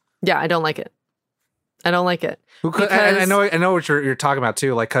end. Yeah, I don't like it. And I know what you're talking about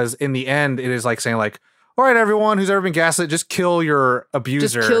too. Like, because in the end, it is like saying like, all right, everyone who's ever been gaslit, just kill your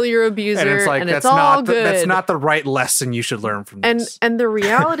abuser. Just kill your abuser, and it's like that's all good. That's not the right lesson you should learn from this. And the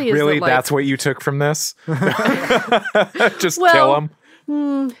reality is really, that, like, that's what you took from this? Just kill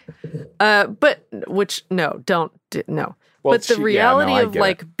him. But no. Well, but the reality of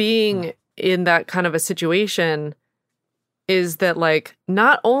like it. being in that kind of a situation is that like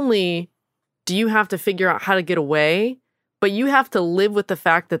not only do you have to figure out how to get away, but you have to live with the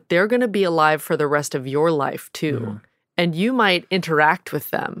fact that they're going to be alive for the rest of your life too. Mm. And you might interact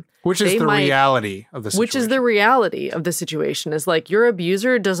with them. Which is reality of the situation. Which is the reality of the situation is like your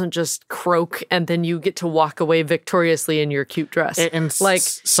abuser doesn't just croak and then you get to walk away victoriously in your cute dress. And like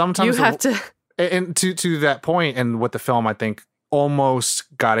sometimes you have to. And to that point, and what the film I think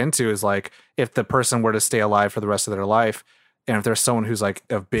almost got into is like if the person were to stay alive for the rest of their life, and if there's someone who's like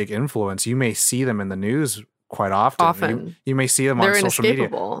of big influence, you may see them in the news quite often. You may see them on social media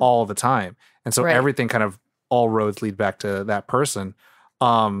all the time. And so everything kind of, all roads lead back to that person.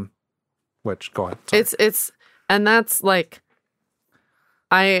 Which, go ahead. Sorry. And that's like,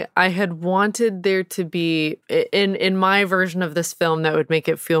 I had wanted there to be, in my version of this film that would make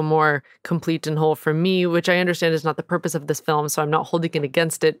it feel more complete and whole for me, which I understand is not the purpose of this film, so I'm not holding it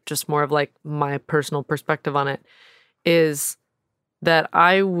against it, just more of like my personal perspective on it, is that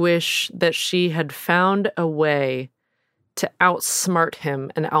I wish that she had found a way to outsmart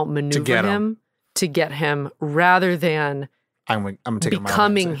him and outmaneuver him to get him rather than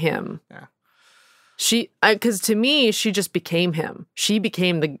becoming him. Yeah. Because to me, she just became him. She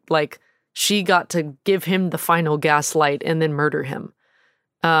became she got to give him the final gaslight and then murder him.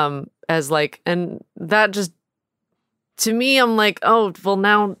 And that just, to me, I'm like, oh, well,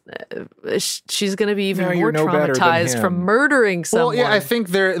 now she's going to be even more traumatized from murdering someone. Well, yeah, I think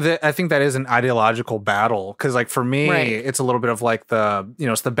that is an ideological battle because, like, for me, it's a little bit of like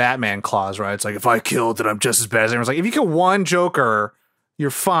it's the Batman clause, right? It's like if I killed, then I'm just as bad as everyone's. Like, if you kill one Joker, you're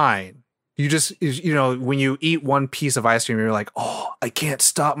fine. You just, when you eat one piece of ice cream, you're like, oh, I can't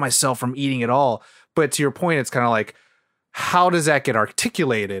stop myself from eating it all. But to your point, it's kind of like, how does that get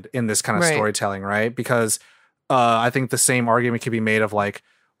articulated in this kind of storytelling, right? Because I think the same argument could be made of like,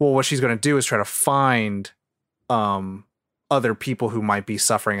 well, what she's going to do is try to find other people who might be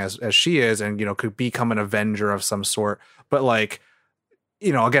suffering as she is and, could become an avenger of some sort. But like,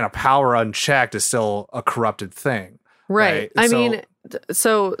 again, a power unchecked is still a corrupted thing. Right. I mean,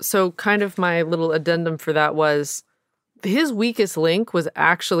 so kind of my little addendum for that was his weakest link was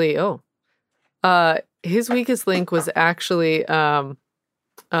actually, was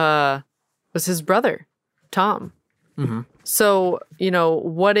his brother, Tom. Mm-hmm. So,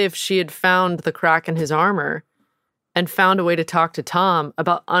 what if she had found the crack in his armor and found a way to talk to Tom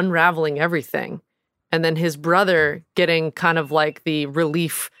about unraveling everything? And then his brother getting kind of like the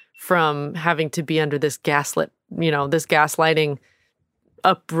relief from having to be under this this gaslighting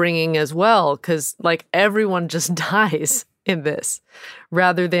upbringing as well. Because like everyone just dies in this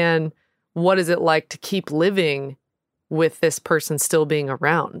rather than what is it like to keep living with this person still being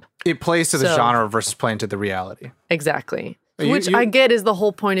around. It plays to the genre versus playing to the reality. Exactly. Which I get is the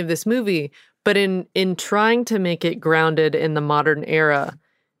whole point of this movie. But in trying to make it grounded in the modern era,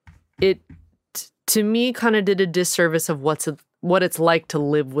 it, to me, kind of did a disservice of what it's like to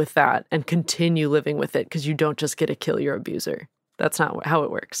live with that and continue living with it because you don't just get to kill your abuser. That's not how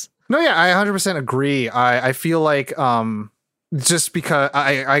it works. No, yeah, I 100% agree. I feel like... just because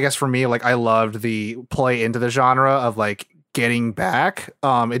I guess for me, like I loved the play into the genre of like getting back.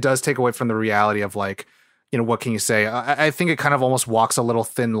 It does take away from the reality of like, what can you say? I think it kind of almost walks a little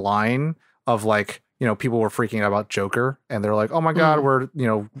thin line of like, people were freaking out about Joker and they're like, oh my God, we're,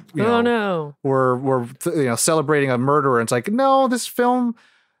 we're celebrating a murderer. And it's like, no, this film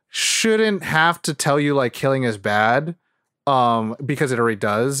shouldn't have to tell you like killing is bad because it already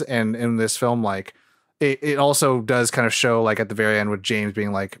does. And in this film, like, it also does kind of show like at the very end with James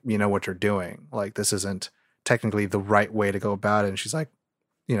being like, what you're doing. Like, this isn't technically the right way to go about it. And she's like,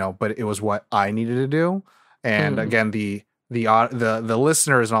 but it was what I needed to do. And again, the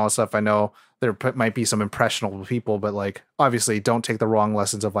listeners and all that stuff, I know there might be some impressionable people, but like, obviously don't take the wrong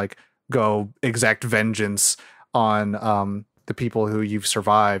lessons of like, go exact vengeance the people who you've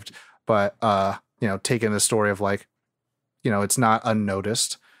survived, but taking the story of like, it's not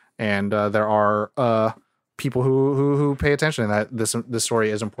unnoticed, and there are people who pay attention, and that this story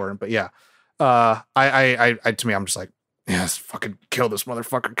is important. But yeah, I to me, I'm just like, yes, fucking kill this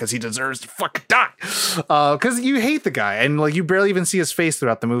motherfucker because he deserves to fucking die. Because you hate the guy, and like you barely even see his face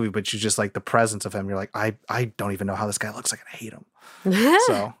throughout the movie, but you just like the presence of him. You're like, I don't even know how this guy looks like. I hate him.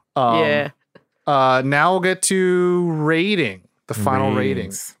 So yeah. Now we'll get to rating, the final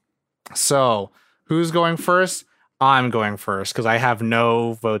rating. So who's going first? I'm going first because I have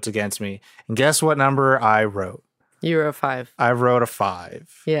no votes against me. And guess what number I wrote? You were a 5. I wrote a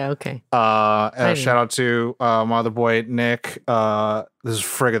 5. Yeah, okay. Shout out to my other boy, Nick. This is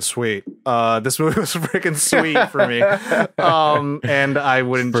friggin' sweet. This movie was friggin' sweet for me. And I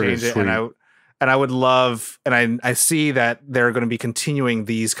wouldn't change it. And I would love, and I see that they're going to be continuing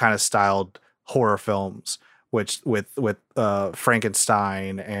these kind of styled horror films, which with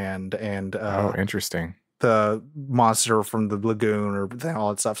Frankenstein and oh, interesting. The monster from the lagoon or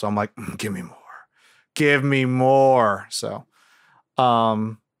all that stuff. So I'm like, give me more. So,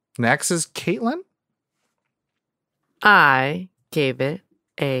 next is Caitlin. I gave it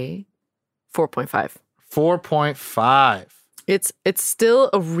a 4.5. 4.5. It's still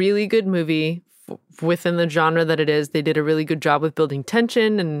a really good movie within the genre that it is. They did a really good job with building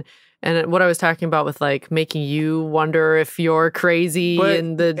tension and what I was talking about with like making you wonder if you're crazy.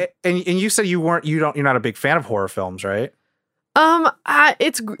 But, and you said you're not a big fan of horror films, right?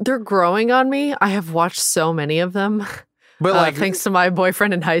 They're growing on me. I have watched so many of them, but like thanks to my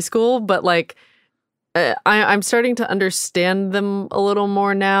boyfriend in high school. But like, I'm starting to understand them a little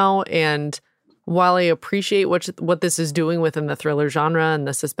more now. And while I appreciate what this is doing within the thriller genre and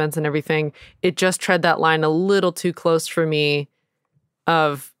the suspense and everything, it just tread that line a little too close for me.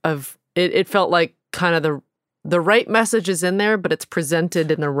 It felt like kind of the right message is in there, but it's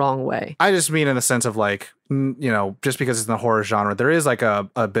presented in the wrong way. I just mean in the sense of like, just because it's in the horror genre, there is like a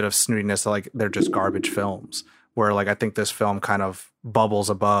bit of snootiness, like they're just garbage films. Where like I think this film kind of bubbles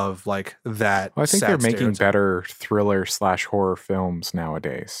above like that. Well, I think they're making better thriller / horror films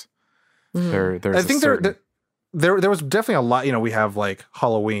nowadays. Mm-hmm. I think there was definitely a lot. We have like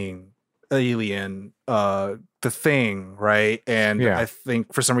Halloween, Alien, The Thing, right? And I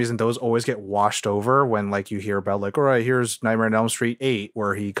think for some reason those always get washed over when like you hear about like, all right, here's Nightmare on Elm Street 8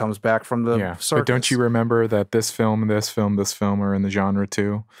 where he comes back from the circus. But don't you remember that this film are in the genre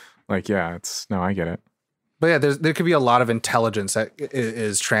too? Like, I get it. But yeah, there could be a lot of intelligence that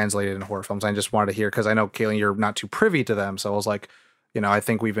is translated in horror films. I just wanted to hear, because I know, Caitlin, you're not too privy to them. So I was like, I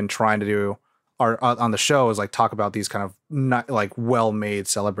think we've been trying to do on the show is like talk about these kind of not like well-made,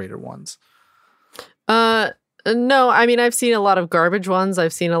 celebrated ones. No, I mean, I've seen a lot of garbage ones.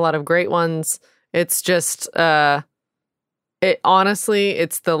 I've seen a lot of great ones. It's just, honestly,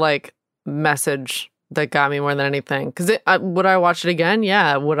 it's the like message that got me more than anything. Because would I watch it again?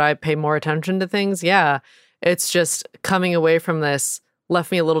 Yeah. Would I pay more attention to things? Yeah. It's just coming away from this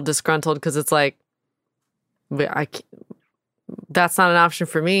left me a little disgruntled because it's like, that's not an option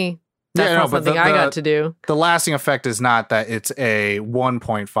for me. That's not something I got to do. The lasting effect is not that it's a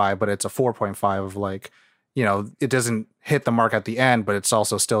 1.5, but it's a 4.5 of like, it doesn't hit the mark at the end, but it's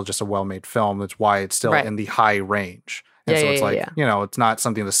also still just a well-made film. That's why it's still in the high range. And so it's like, it's not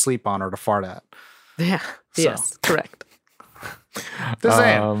something to sleep on or to fart at. Yeah. So. Yes, correct. The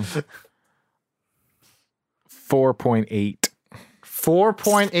same. 4.8.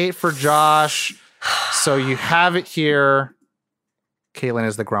 4.8 for Josh. So you have it here. Caitlin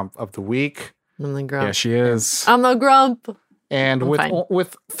is the grump of the week. I'm the grump. Yeah, she is. I'm the grump. And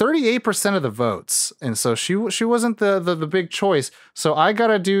with 38% of the votes, and so she wasn't the big choice. So I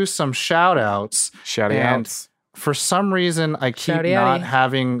gotta do some shout outs. Shout outs. For some reason, I keep not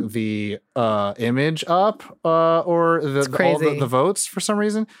having the image up or all the votes for some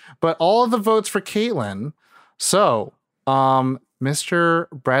reason. But all of the votes for Caitlin. So, Mr.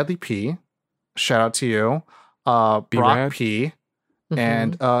 Bradley P, shout out to you. Brock P.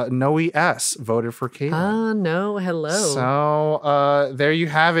 And Noe S voted for Caitlin. No, hello. So there you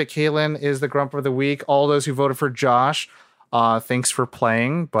have it. Caitlin is the grump of the week. All those who voted for Josh, thanks for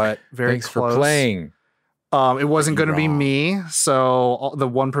playing, but thanks close. For playing. It wasn't going to be me. So the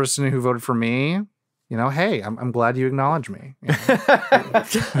one person who voted for me, hey, I'm glad you acknowledge me.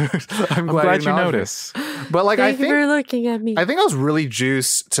 I'm glad you notice. But like, Thank you for looking at me. I think I was really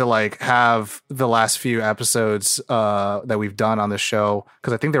juiced to like have the last few episodes that we've done on the show,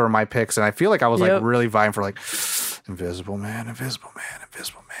 because I think they were my picks, and I feel like I was like really vying for like Invisible Man.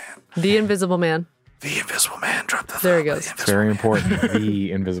 The Invisible Man. The Invisible Man. Drop the There he thumb. goes. The It's very important.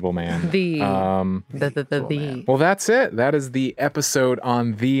 The Invisible Man. The Well, that's it. That is the episode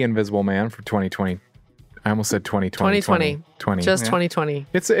on The Invisible Man for 2020. I almost said 2020. 2020. Just 2020.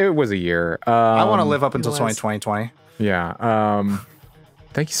 It was a year. I want to live up until it was. 2020. Yeah.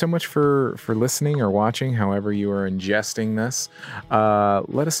 Thank you so much for listening or watching, however you are ingesting this.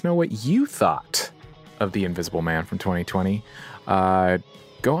 Let us know what you thought of The Invisible Man from 2020.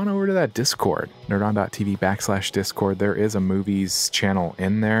 Go on over to that Discord, nerdon.tv/Discord. There is a movies channel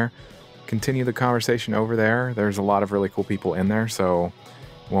in there. Continue the conversation over there. There's a lot of really cool people in there, so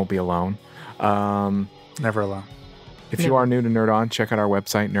you won't be alone. Never alone. If you are new to Nerd On, check out our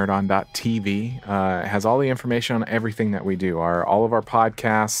website, nerdon.tv. It has all the information on everything that we do, all of our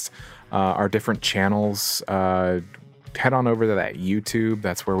podcasts, our different channels. Head on over to that YouTube.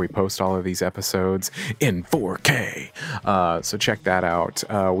 That's where we post all of these episodes in 4K. So check that out.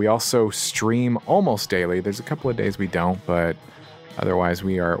 We also stream almost daily. There's a couple of days we don't, but otherwise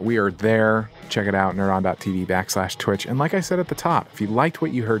we are there. Check it out, nerdon.tv/Twitch. And like I said at the top, if you liked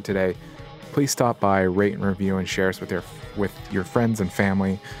what you heard today, please stop by, rate and review, and share us with your friends and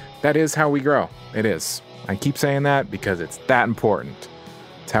family. That is how we grow. It is. I keep saying that because it's that important.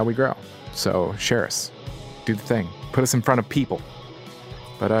 It's how we grow. So share us. Do the thing. Put us in front of people.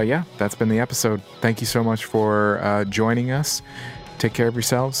 But yeah, that's been the episode. Thank you so much for joining us. Take care of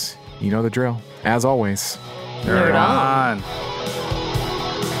yourselves. You know the drill. As always, Nerd on.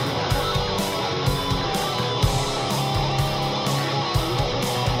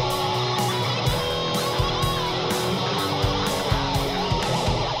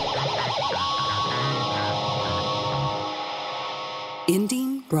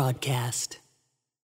 Ending broadcast.